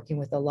 he was working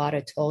with a lot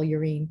of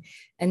toluene,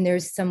 and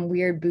there's some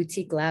weird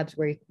boutique labs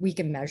where we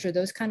can measure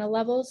those kind of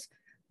levels.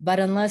 But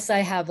unless I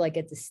have like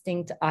a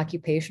distinct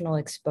occupational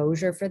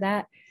exposure for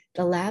that,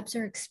 the labs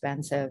are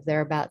expensive.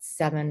 They're about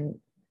 $700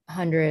 to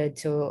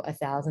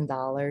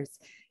 $1,000.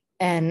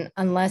 And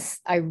unless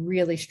I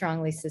really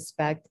strongly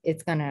suspect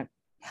it's going to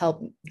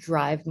help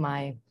drive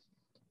my,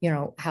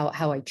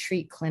 how I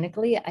treat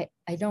clinically,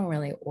 I don't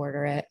really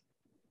order it.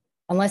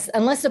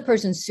 Unless the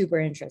person's super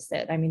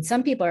interested. I mean,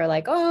 some people are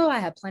like, oh, I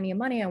have plenty of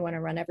money, I want to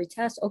run every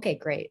test. Okay,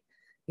 great.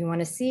 You want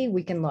to see,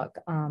 we can look.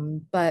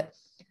 But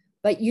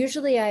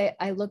usually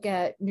I look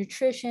at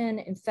nutrition,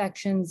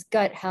 infections,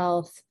 gut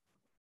health,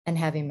 and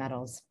heavy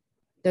metals.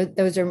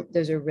 Those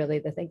are really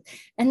the things.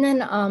 And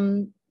then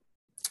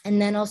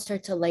I'll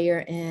start to layer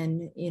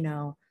in,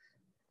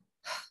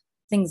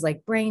 things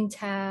like Brain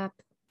Tap.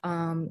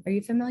 Are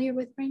you familiar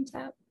with Brain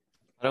Tap?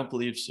 I don't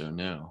believe so,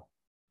 no.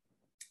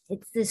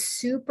 It's this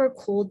super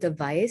cool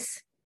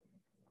device,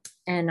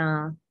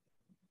 and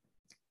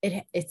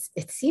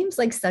it seems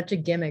like such a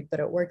gimmick,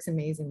 but it works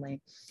amazingly.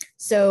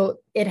 So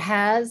it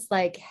has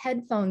like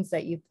headphones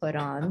that you put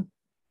on,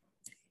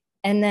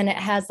 and then it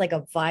has like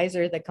a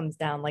visor that comes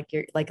down like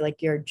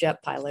you're a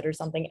jet pilot or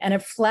something,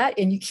 and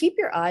and you keep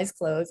your eyes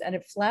closed, and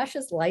it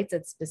flashes lights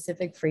at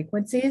specific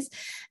frequencies,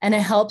 and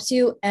it helps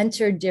you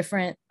enter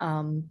different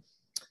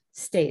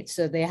states.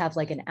 So they have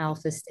like an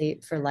alpha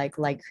state for like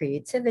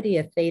creativity,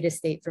 a theta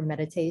state for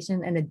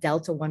meditation, and a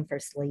delta one for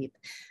sleep.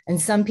 And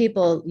some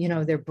people,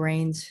 their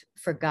brains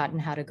forgotten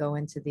how to go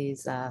into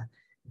these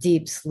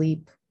deep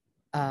sleep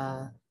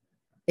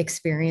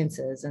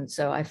experiences. And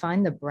so I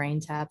find the Brain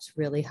Taps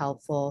really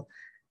helpful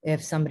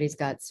if somebody's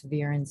got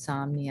severe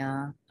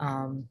insomnia.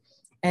 And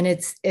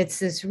it's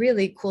this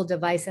really cool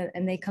device,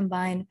 and they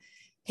combine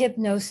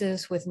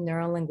hypnosis with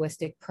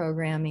neurolinguistic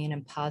programming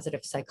and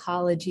positive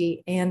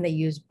psychology, and they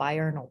use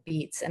binaural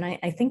beats. And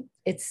I think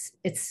it's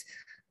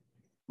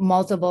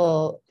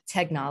multiple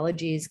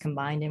technologies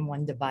combined in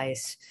one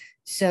device.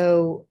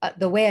 So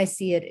the way I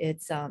see it,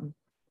 it's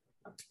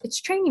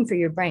training for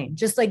your brain.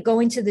 Just like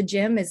going to the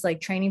gym is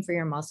like training for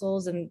your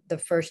muscles. And the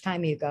first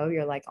time you go,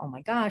 you're like, oh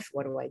my gosh,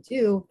 what do I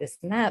do? This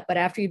and that. But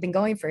after you've been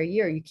going for a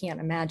year, you can't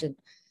imagine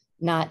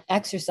not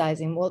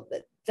exercising. Well,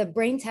 the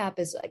brain tap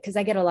is because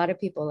I get a lot of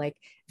people like,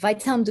 if I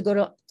tell them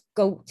to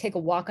go take a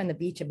walk on the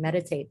beach and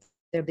meditate,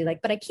 they'll be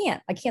like, but I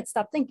can't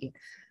stop thinking.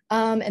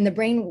 And the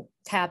brain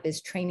tap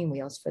is training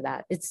wheels for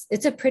that.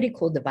 It's a pretty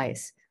cool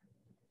device.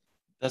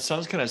 That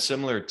sounds kind of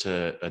similar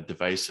to a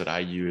device that I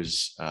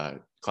use,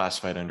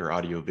 classified under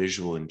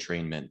audiovisual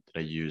entrainment, that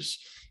I use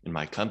in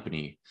my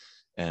company.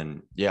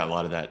 And yeah, a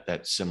lot of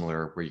that's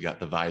similar, where you got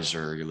the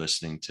visor, you're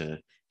listening to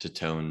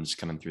tones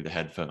coming through the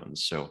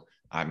headphones. So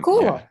I'm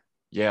cool.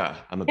 Yeah,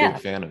 I'm a big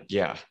fan of,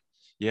 yeah.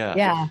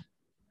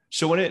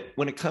 So when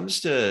it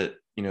comes to,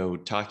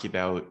 talking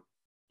about,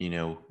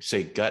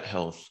 say gut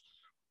health,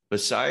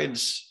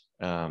 besides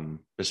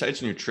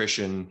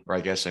nutrition, or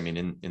I guess, I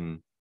mean,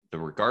 in the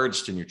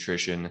regards to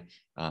nutrition,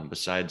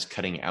 besides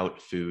cutting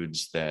out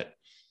foods that,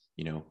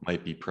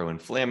 might be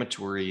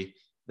pro-inflammatory,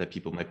 that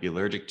people might be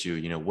allergic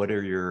to, what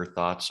are your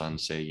thoughts on,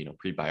 say,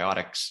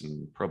 prebiotics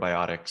and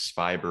probiotics,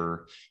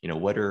 fiber,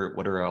 what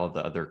are all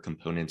the other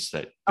components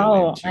that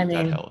go into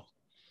gut health?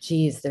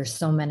 Geez, there's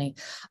so many.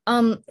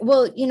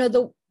 Well,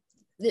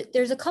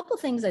 there's a couple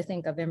things I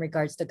think of in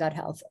regards to gut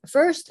health.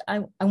 First,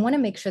 I want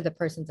to make sure the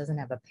person doesn't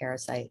have a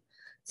parasite.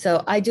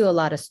 So I do a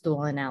lot of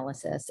stool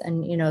analysis,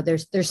 and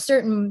there's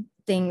certain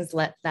things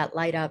that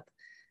light up.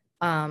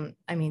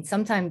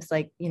 Sometimes,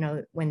 like,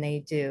 when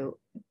they do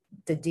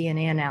the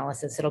DNA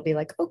analysis, it'll be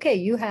like, okay,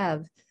 you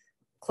have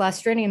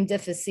Clostridium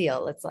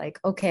difficile. It's like,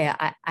 okay,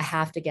 I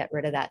have to get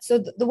rid of that.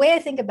 So the way I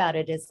think about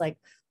it is like,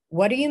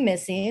 what are you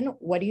missing?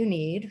 What do you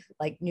need?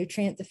 Like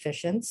nutrient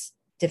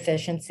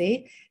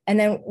deficiency. And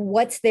then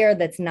what's there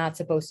that's not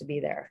supposed to be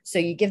there. So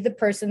you give the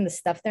person the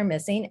stuff they're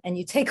missing, and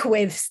you take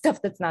away the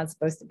stuff that's not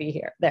supposed to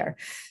be there.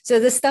 So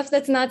the stuff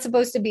that's not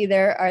supposed to be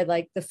there are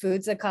like the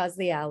foods that cause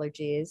the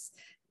allergies,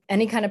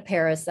 any kind of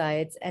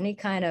parasites, any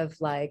kind of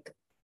like,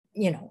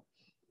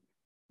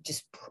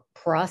 just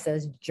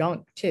processed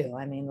junk too.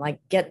 I mean, like,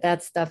 get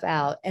that stuff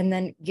out, and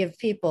then give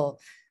people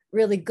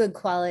really good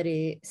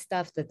quality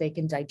stuff that they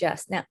can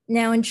digest.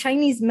 Now in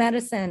Chinese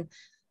medicine,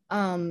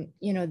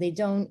 they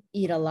don't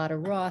eat a lot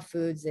of raw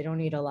foods. They don't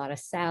eat a lot of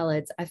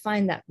salads. I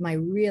find that my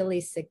really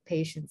sick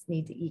patients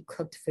need to eat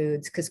cooked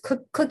foods, because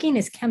cooking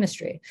is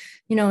chemistry,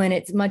 and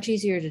it's much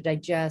easier to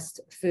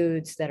digest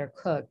foods that are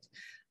cooked.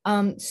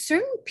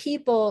 Certain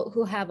people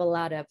who have a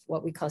lot of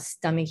what we call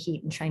stomach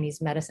heat in Chinese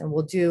medicine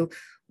will do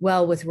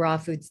well with raw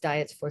foods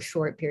diets for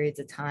short periods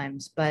of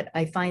times, but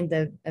I find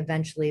that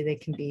eventually they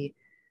can be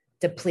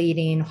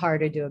depleting,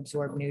 harder to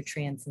absorb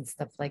nutrients and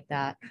stuff like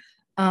that.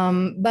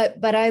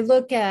 But I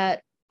look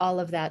at all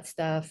of that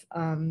stuff.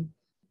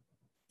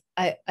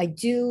 I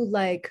do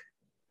like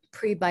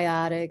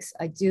prebiotics.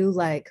 I do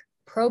like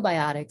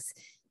probiotics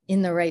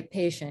in the right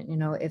patient.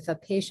 If a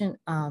patient,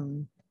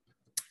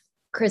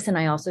 Chris and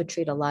I also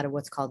treat a lot of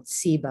what's called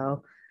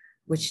SIBO,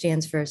 which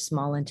stands for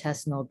small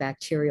intestinal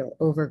bacterial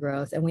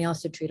overgrowth. And we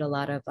also treat a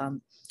lot of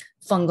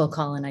fungal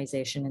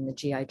colonization in the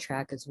GI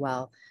tract as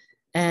well.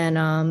 And,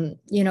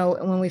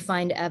 when we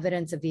find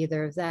evidence of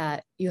either of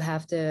that, you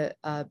have to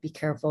be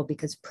careful,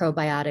 because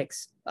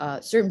probiotics,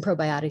 certain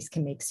probiotics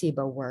can make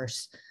SIBO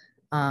worse.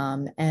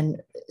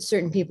 And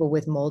certain people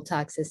with mold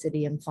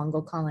toxicity and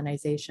fungal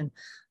colonization,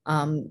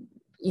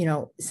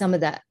 some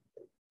of that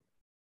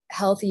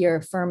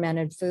healthier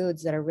fermented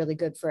foods that are really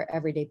good for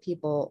everyday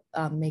people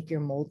make your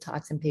mold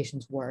toxin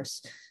patients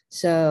worse.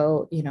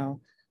 So,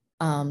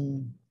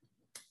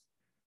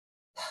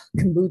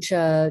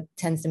 kombucha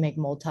tends to make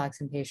mold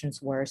toxin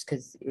patients worse,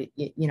 because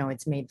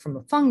it's made from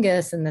a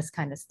fungus and this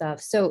kind of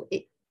stuff. So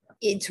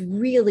it's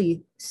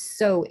really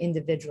so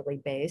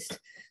individually based.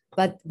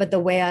 But the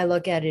way I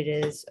look at it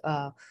is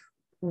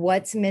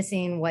what's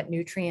missing, what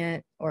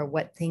nutrient or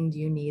what thing do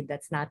you need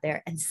that's not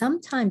there. And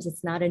sometimes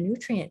it's not a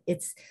nutrient,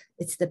 it's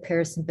the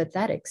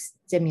parasympathetic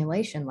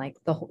stimulation. Like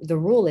the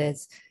rule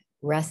is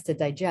rest to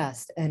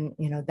digest, and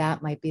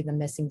that might be the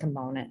missing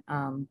component.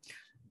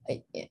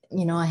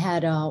 I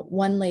had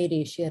one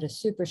lady, she had a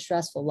super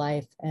stressful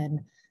life,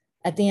 and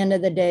at the end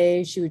of the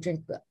day, she would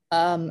drink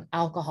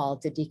alcohol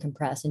to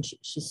decompress, and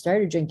she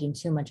started drinking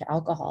too much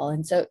alcohol.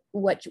 And so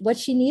what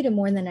she needed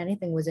more than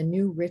anything was a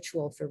new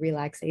ritual for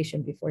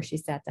relaxation before she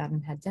sat down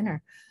and had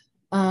dinner.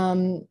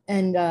 So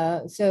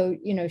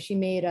she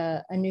made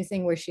a new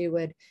thing where she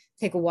would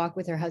take a walk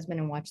with her husband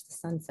and watch the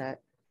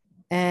sunset.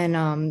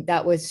 And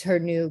that was her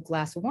new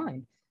glass of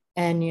wine.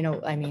 And,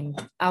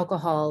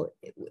 alcohol,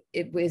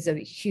 it was a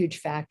huge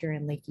factor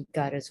in leaky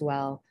gut as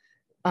well.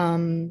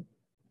 And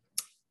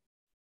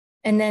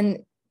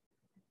then,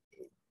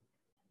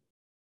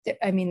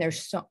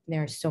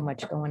 there's so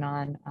much going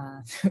on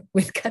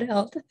with gut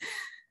health.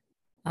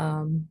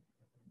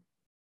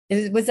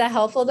 Was that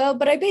helpful though?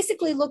 But I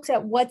basically looked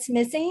at what's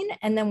missing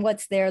and then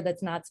what's there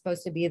that's not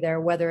supposed to be there,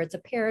 whether it's a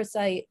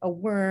parasite, a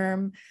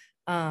worm,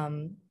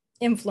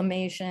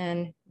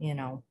 inflammation,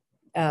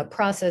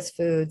 processed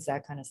foods,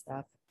 that kind of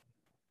stuff.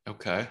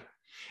 Okay.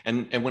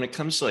 And when it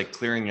comes to like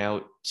clearing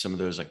out some of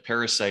those like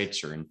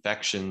parasites or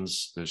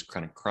infections, those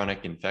kind of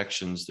chronic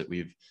infections that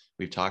we've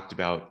talked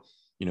about,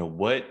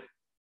 what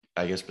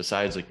I guess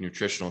besides like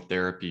nutritional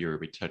therapy, or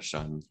we touched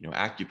on,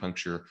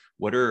 acupuncture,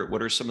 what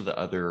are some of the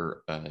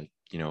other,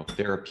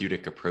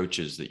 therapeutic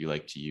approaches that you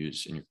like to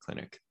use in your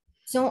clinic?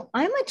 So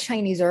I'm a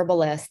Chinese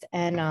herbalist,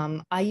 and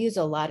I use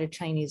a lot of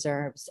Chinese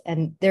herbs,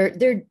 and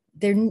they're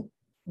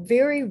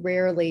very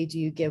rarely do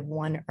you give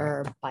one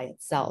herb by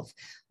itself.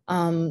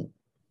 Um,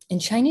 in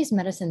Chinese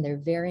medicine, they're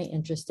very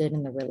interested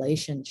in the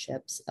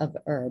relationships of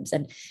herbs,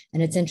 and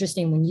it's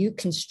interesting when you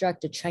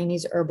construct a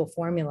Chinese herbal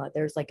formula.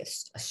 There's like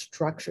a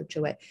structure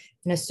to it,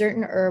 and a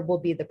certain herb will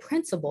be the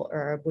principal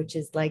herb, which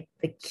is like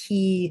the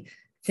key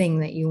thing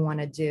that you want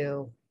to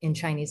do in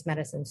Chinese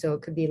medicine. So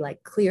it could be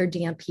like clear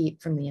damp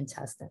heat from the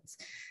intestines.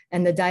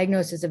 And the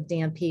diagnosis of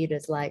damp heat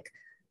is like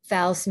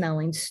foul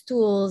smelling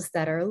stools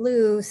that are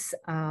loose,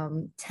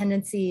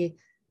 tendency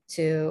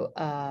to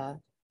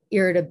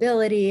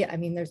irritability. I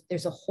mean,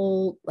 there's a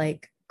whole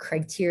like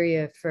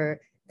criteria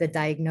for the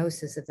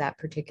diagnosis of that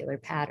particular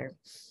pattern.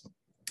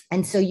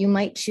 And so you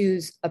might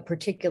choose a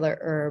particular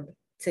herb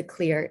to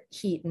clear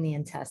heat in the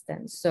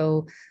intestines.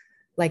 So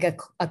like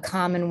a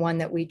common one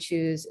that we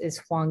choose is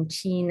Huang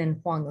Qin and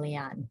Huang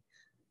Lian,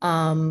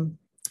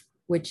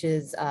 which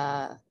is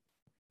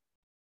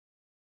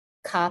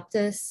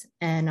Coptis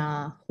and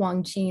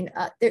Huang Qin.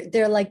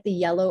 They're like the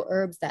yellow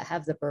herbs that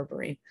have the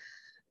berberine.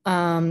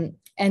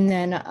 And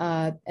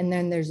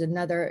then there's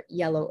another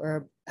yellow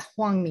herb.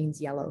 Huang means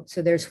yellow.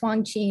 So there's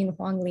Huang Qin,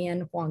 Huang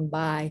Lian, Huang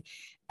Bai.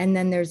 And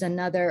then there's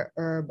another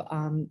herb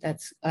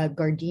that's a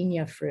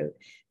gardenia fruit.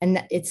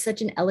 And it's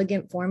such an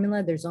elegant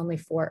formula. There's only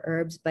 4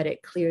 herbs, but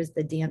it clears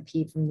the damp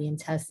heat from the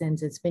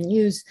intestines. It's been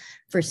used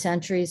for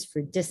centuries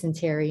for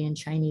dysentery in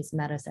Chinese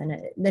medicine.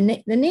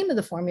 The name of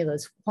the formula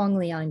is Huang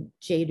Lian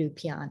Jiedu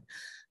Pian.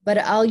 But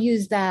I'll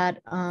use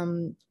that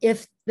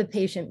if the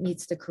patient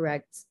meets the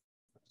correct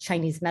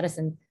Chinese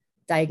medicine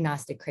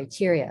diagnostic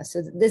criteria.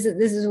 So this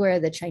is where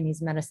the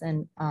Chinese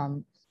medicine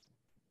kind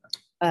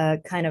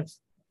of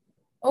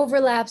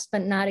overlaps,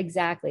 but not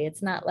exactly.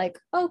 It's not like,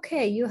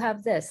 okay, you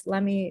have this,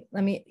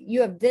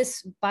 you have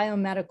this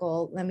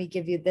biomedical, let me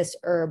give you this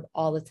herb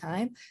all the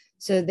time.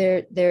 So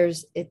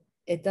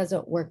it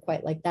doesn't work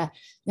quite like that.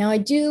 Now I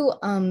do,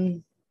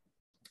 I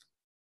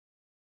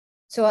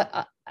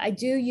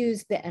do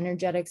use the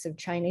energetics of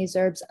Chinese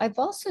herbs. I've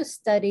also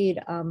studied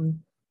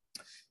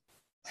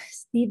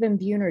Stephen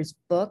Buhner's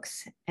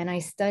books, and I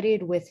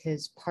studied with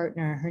his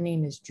partner. Her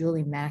name is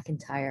Julie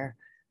McIntyre,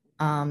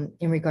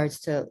 in regards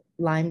to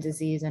Lyme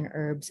disease and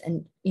herbs.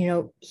 And,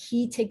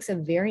 he takes a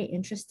very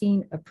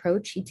interesting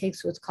approach. He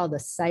takes what's called a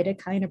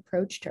cytokine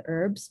approach to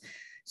herbs.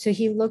 So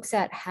he looks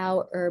at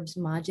how herbs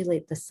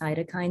modulate the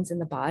cytokines in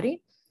the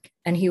body,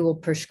 and he will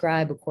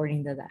prescribe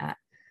according to that.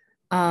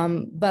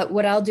 But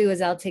what I'll do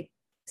is I'll take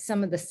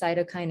some of the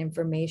cytokine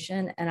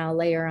information and I'll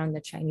layer on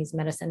the Chinese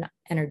medicine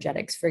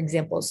energetics. For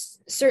example,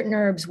 certain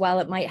herbs, while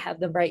it might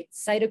have the right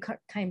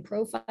cytokine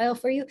profile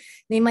for you,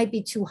 they might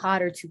be too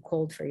hot or too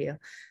cold for you,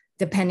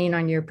 depending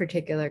on your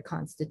particular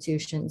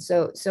constitution.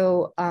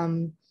 So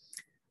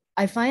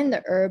I find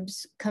the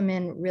herbs come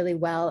in really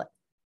well.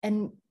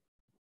 And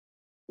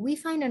we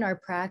find in our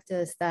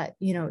practice that,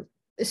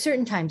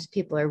 certain times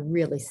people are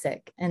really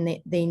sick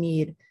and they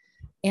need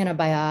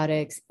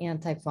antibiotics,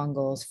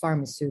 antifungals,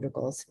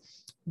 pharmaceuticals.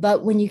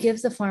 But when you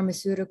give the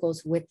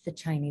pharmaceuticals with the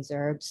Chinese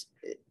herbs,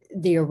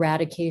 the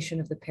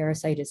eradication of the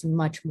parasite is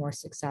much more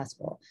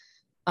successful,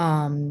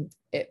 from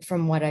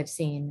what I've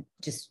seen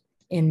just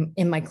in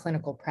my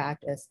clinical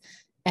practice.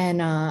 And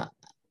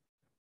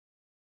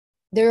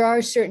there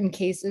are certain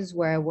cases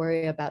where I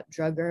worry about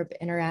drug herb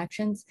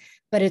interactions,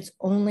 but it's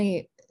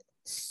only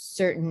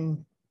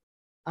certain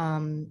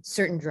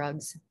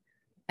drugs.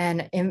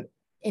 And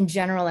in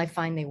general, I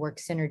find they work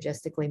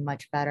synergistically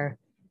much better.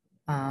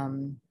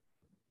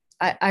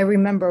 I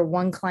remember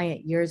one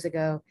client years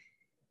ago,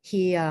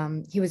 he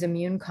was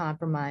immune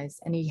compromised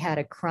and he had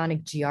a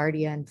chronic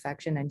Giardia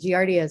infection. And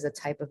Giardia is a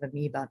type of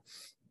amoeba.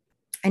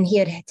 And he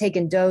had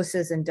taken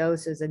doses and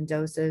doses and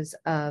doses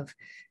of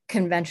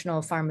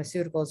conventional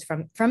pharmaceuticals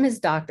from his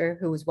doctor,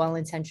 who was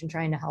well-intentioned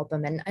trying to help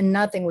him, and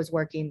nothing was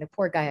working. The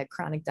poor guy had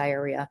chronic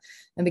diarrhea.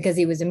 And because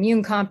he was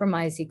immune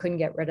compromised, he couldn't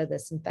get rid of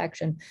this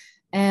infection.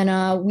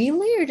 And we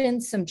layered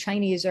in some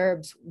Chinese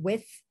herbs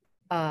with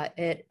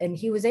it, and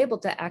he was able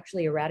to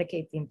actually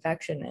eradicate the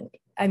infection. And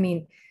I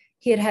mean,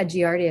 he had had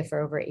Giardia for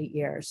over 8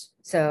 years.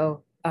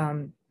 So,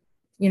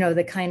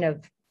 the kind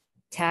of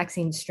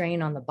taxing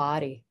strain on the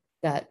body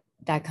that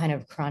kind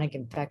of chronic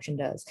infection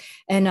does.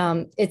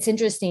 And it's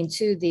interesting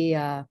too,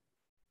 the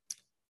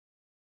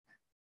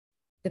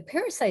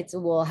parasites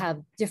will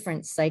have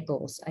different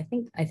cycles. I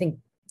think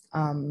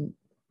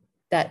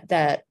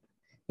that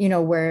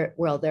where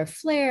they'll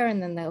flare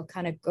and then they'll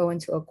kind of go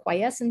into a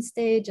quiescent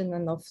stage and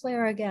then they'll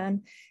flare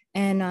again.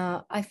 And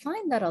I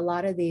find that a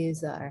lot of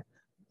these are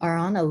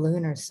on a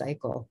lunar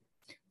cycle.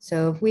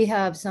 So if we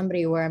have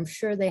somebody where I'm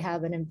sure they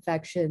have an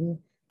infection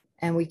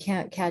and we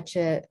can't catch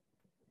it,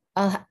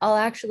 I'll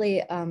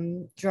actually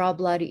draw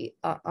blood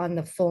on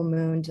the full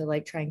moon to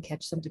like try and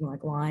catch something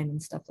like Lyme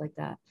and stuff like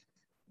that.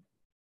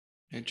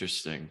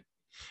 Interesting.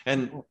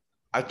 And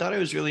I thought it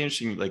was really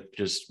interesting, like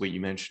just what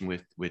you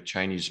mentioned with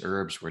Chinese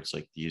herbs, where it's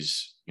like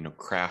these,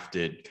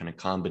 crafted kind of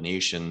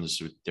combinations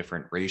with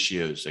different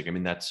ratios. Like, I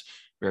mean, that's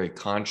very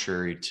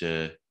contrary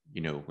to,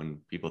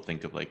 when people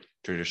think of like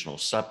traditional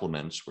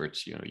supplements, where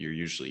it's, you're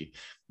usually,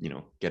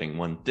 getting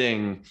one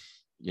thing,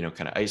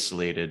 kind of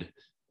isolated,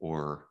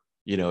 or,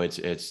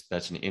 it's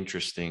that's an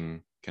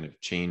interesting kind of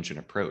change in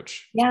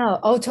approach. Yeah.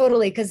 Oh,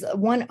 totally. Because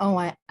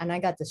I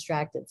got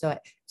distracted.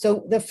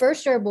 So the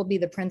first herb will be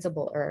the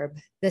principal herb.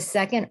 The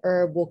second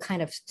herb will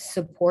kind of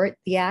support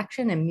the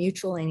action and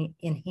mutually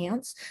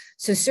enhance.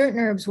 So certain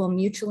herbs will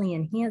mutually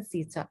enhance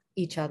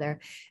each other.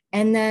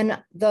 And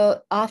then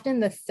often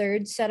the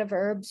third set of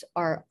herbs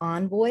are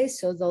envoys.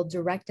 So they'll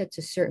direct it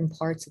to certain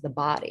parts of the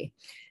body.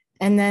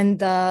 And then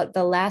the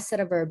last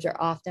set of herbs are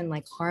often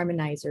like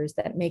harmonizers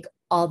that make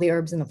all the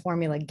herbs in the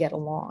formula get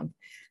along.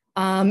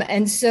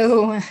 And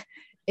so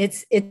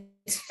it's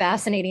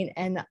fascinating.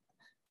 And,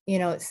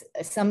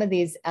 some of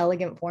these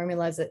elegant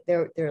formulas that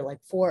they're like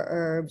 4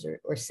 herbs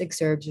or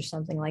 6 herbs or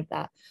something like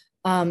that.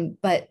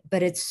 But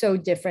it's so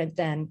different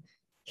than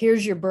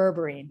here's your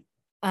berberine.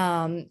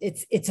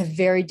 It's a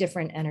very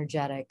different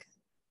energetic.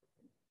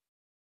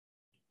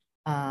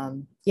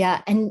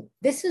 Yeah. And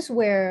this is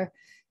where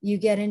you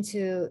get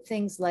into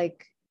things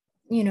like,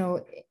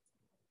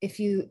 if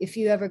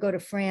you ever go to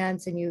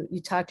France and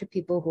you talk to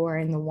people who are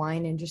in the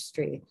wine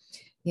industry,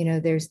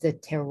 there's the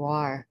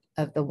terroir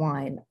of the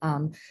wine.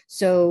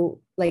 So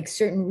like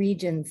certain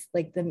regions,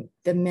 like the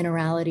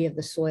minerality of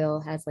the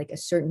soil has like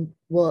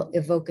will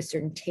evoke a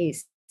certain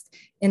taste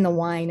in the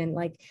wine. And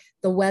like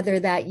the weather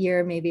that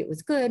year, maybe it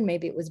was good,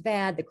 maybe it was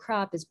bad. The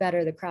crop is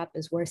better, the crop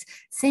is worse.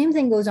 Same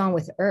thing goes on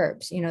with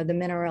herbs, the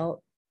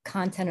mineral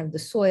content of the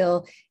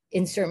soil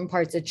in certain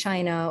parts of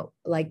China,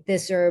 like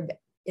this herb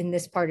in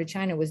this part of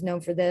China was known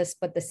for this,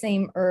 but the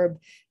same herb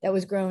that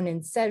was grown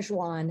in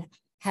Sichuan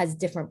has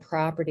different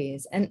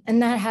properties.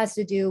 And that has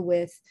to do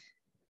with,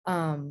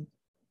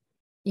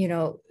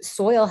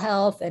 soil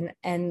health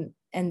and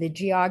the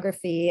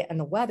geography and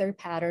the weather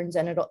patterns,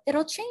 and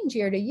it'll change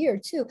year to year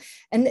too.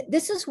 And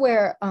this is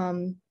where,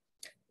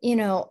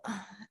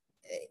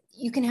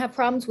 you can have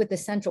problems with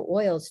essential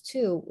oils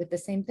too, with the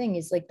same thing.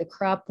 Is like the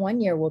crop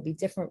one year will be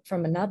different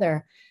from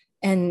another.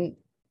 And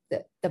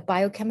the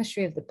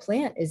biochemistry of the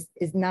plant is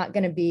not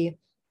going to be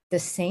the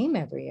same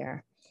every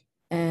year.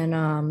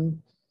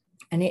 And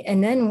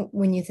then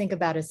when you think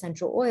about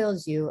essential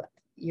oils, you're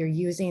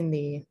using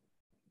the,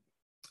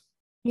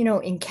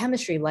 in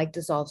chemistry, like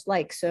dissolves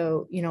like.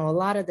 So, a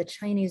lot of the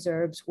Chinese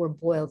herbs were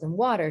boiled in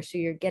water. So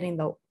you're getting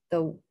the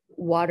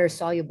water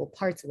soluble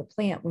parts of the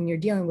plant. When you're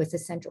dealing with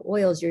essential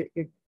oils, you're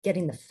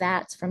getting the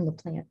fats from the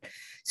plant.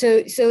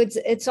 So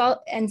it's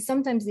all, and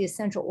sometimes the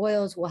essential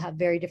oils will have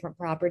very different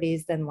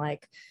properties than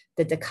like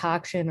the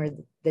decoction or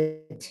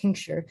the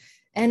tincture.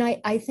 And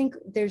I think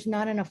there's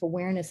not enough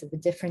awareness of the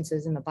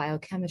differences in the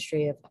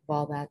biochemistry of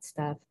all that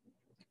stuff.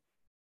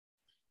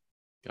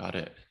 Got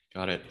it.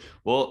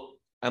 Well,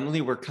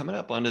 Emily, we're coming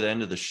up onto the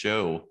end of the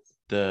show.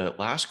 The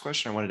last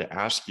question I wanted to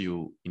ask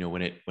you,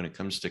 when it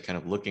comes to kind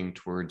of looking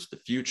towards the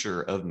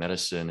future of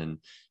medicine, and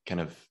kind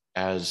of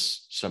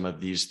as some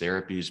of these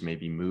therapies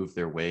maybe move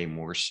their way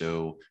more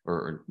so,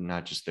 or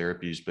not just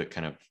therapies, but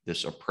kind of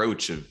this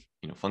approach of,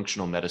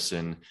 functional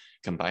medicine,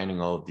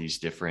 combining all of these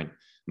different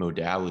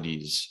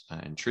modalities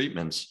and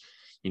treatments,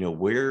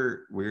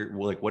 where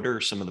like, what are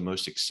some of the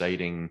most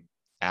exciting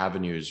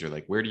avenues, or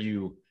like, where do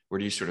you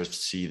sort of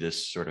see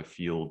this sort of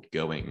field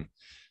going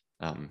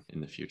in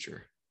the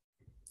future?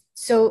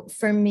 So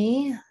for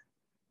me,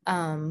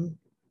 I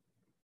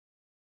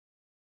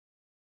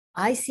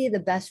see the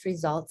best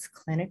results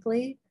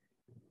clinically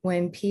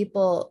when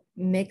people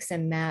mix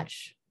and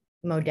match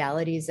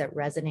modalities that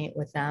resonate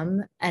with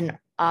them. And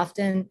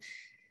often,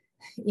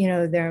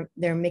 they're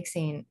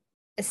mixing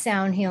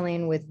sound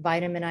healing with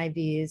vitamin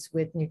IVs,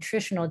 with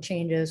nutritional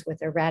changes,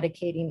 with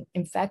eradicating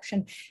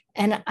infection.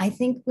 And I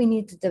think we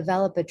need to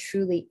develop a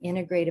truly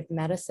integrative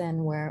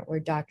medicine where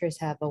doctors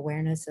have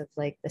awareness of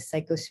like the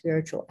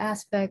psychospiritual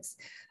aspects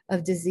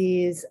of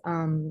disease.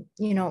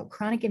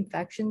 Chronic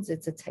infections,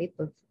 it's a type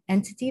of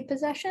entity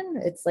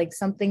possession. It's like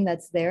something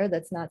that's there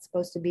that's not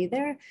supposed to be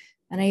there.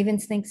 And I even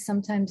think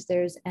sometimes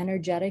there's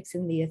energetics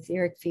in the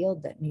etheric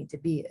field that need to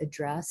be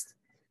addressed.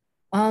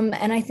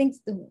 And I think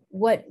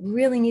what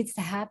really needs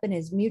to happen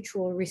is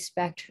mutual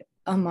respect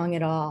among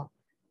it all.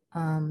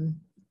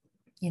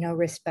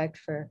 Respect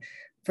for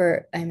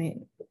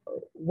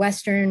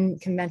Western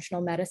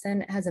conventional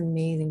medicine has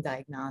amazing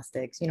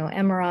diagnostics.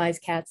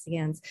 MRIs, CAT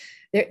scans,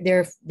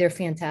 they're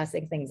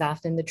fantastic things.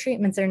 Often the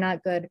treatments are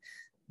not good,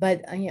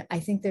 but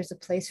I think there's a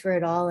place for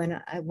it all.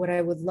 And what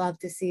I would love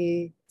to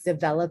see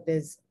develop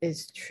is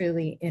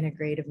truly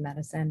integrative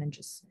medicine, and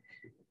just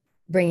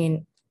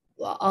bringing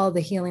all the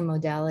healing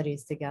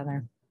modalities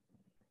together.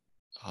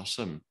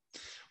 Awesome.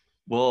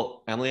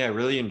 Well, Emily, I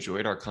really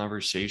enjoyed our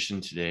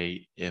conversation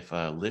today. If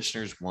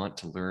listeners want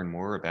to learn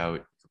more about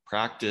your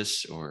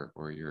practice or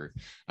your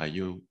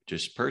you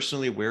just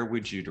personally, where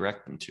would you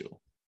direct them to?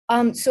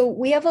 So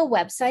we have a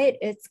website.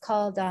 It's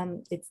called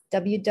it's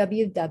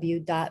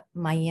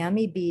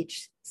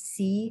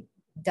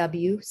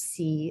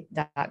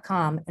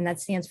www.miamibeachcwc.com, and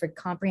that stands for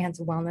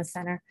Comprehensive Wellness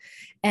Center.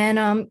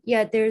 And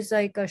yeah, there's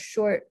like a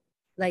short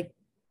like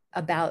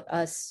about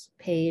us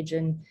page,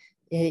 and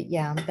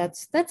yeah,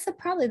 that's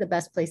probably the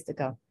best place to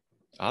go.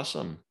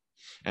 Awesome.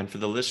 And for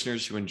the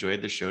listeners who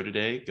enjoyed the show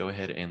today, go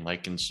ahead and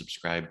like and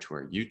subscribe to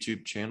our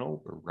YouTube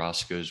channel,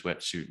 Roscoe's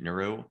Wetsuit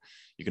Neuro.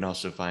 You can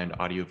also find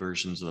audio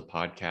versions of the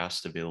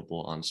podcast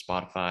available on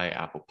Spotify,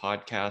 Apple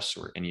Podcasts,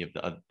 or any of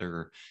the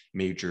other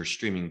major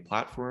streaming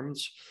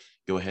platforms.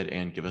 Go ahead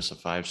and give us a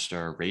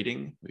 5-star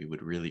rating. We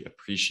would really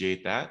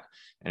appreciate that.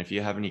 And if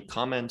you have any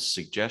comments,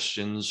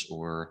 suggestions,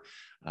 or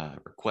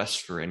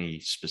requests for any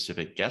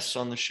specific guests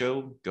on the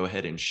show, go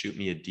ahead and shoot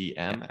me a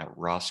DM at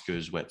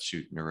Roscoe's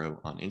Wetsuit Neuro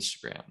on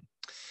Instagram.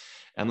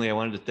 Emily, I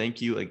wanted to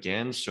thank you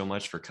again so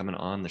much for coming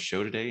on the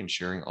show today and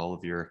sharing all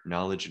of your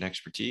knowledge and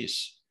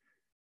expertise.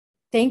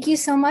 Thank you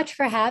so much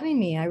for having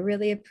me. I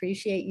really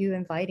appreciate you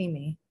inviting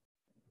me.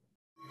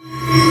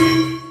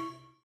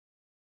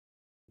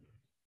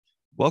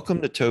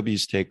 Welcome to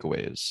Toby's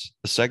Takeaways,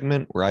 a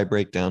segment where I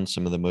break down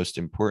some of the most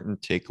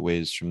important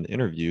takeaways from the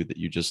interview that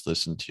you just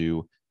listened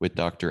to with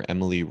Dr.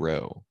 Emily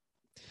Rowe.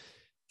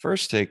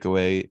 First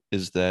takeaway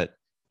is that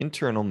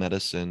internal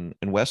medicine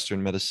and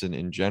Western medicine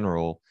in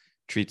general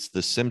treats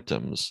the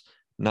symptoms,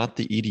 not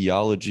the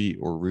etiology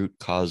or root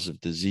cause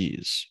of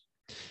disease.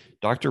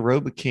 Dr.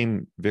 Rowe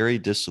became very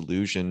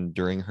disillusioned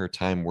during her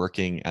time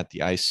working at the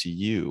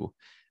ICU,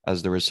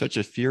 as there was such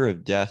a fear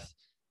of death,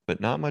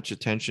 but not much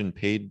attention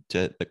paid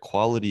to the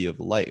quality of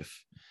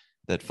life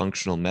that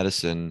functional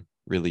medicine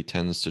really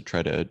tends to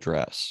try to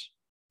address.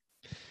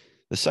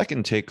 The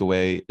second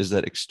takeaway is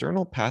that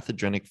external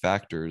pathogenic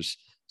factors,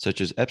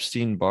 such as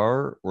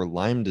Epstein-Barr or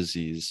Lyme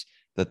disease,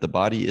 that the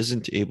body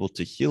isn't able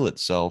to heal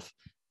itself,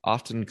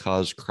 often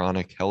cause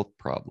chronic health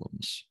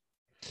problems.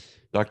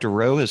 Dr.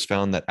 Rowe has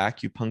found that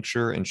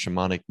acupuncture and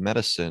shamanic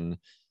medicine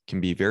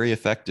can be very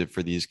effective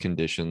for these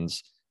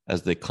conditions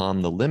as they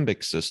calm the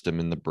limbic system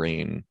in the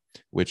brain,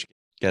 which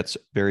gets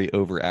very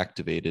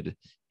overactivated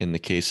in the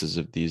cases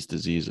of these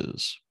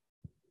diseases.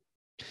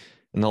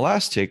 And the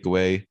last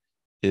takeaway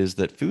is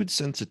that food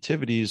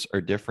sensitivities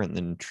are different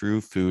than true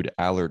food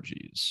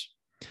allergies.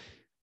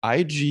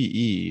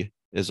 IgE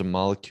is a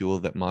molecule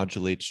that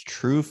modulates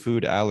true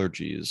food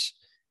allergies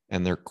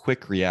and their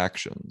quick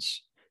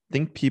reactions.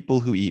 Think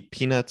people who eat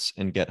peanuts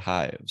and get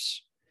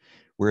hives.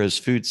 Whereas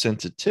food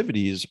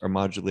sensitivities are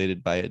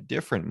modulated by a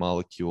different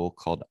molecule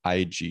called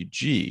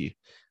IgG,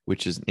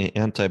 which is an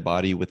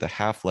antibody with a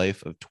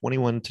half-life of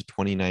 21 to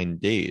 29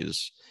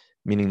 days,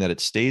 meaning that it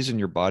stays in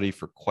your body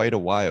for quite a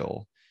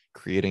while,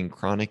 creating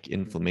chronic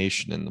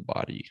inflammation in the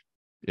body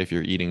if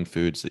you're eating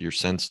foods that you're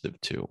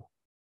sensitive to.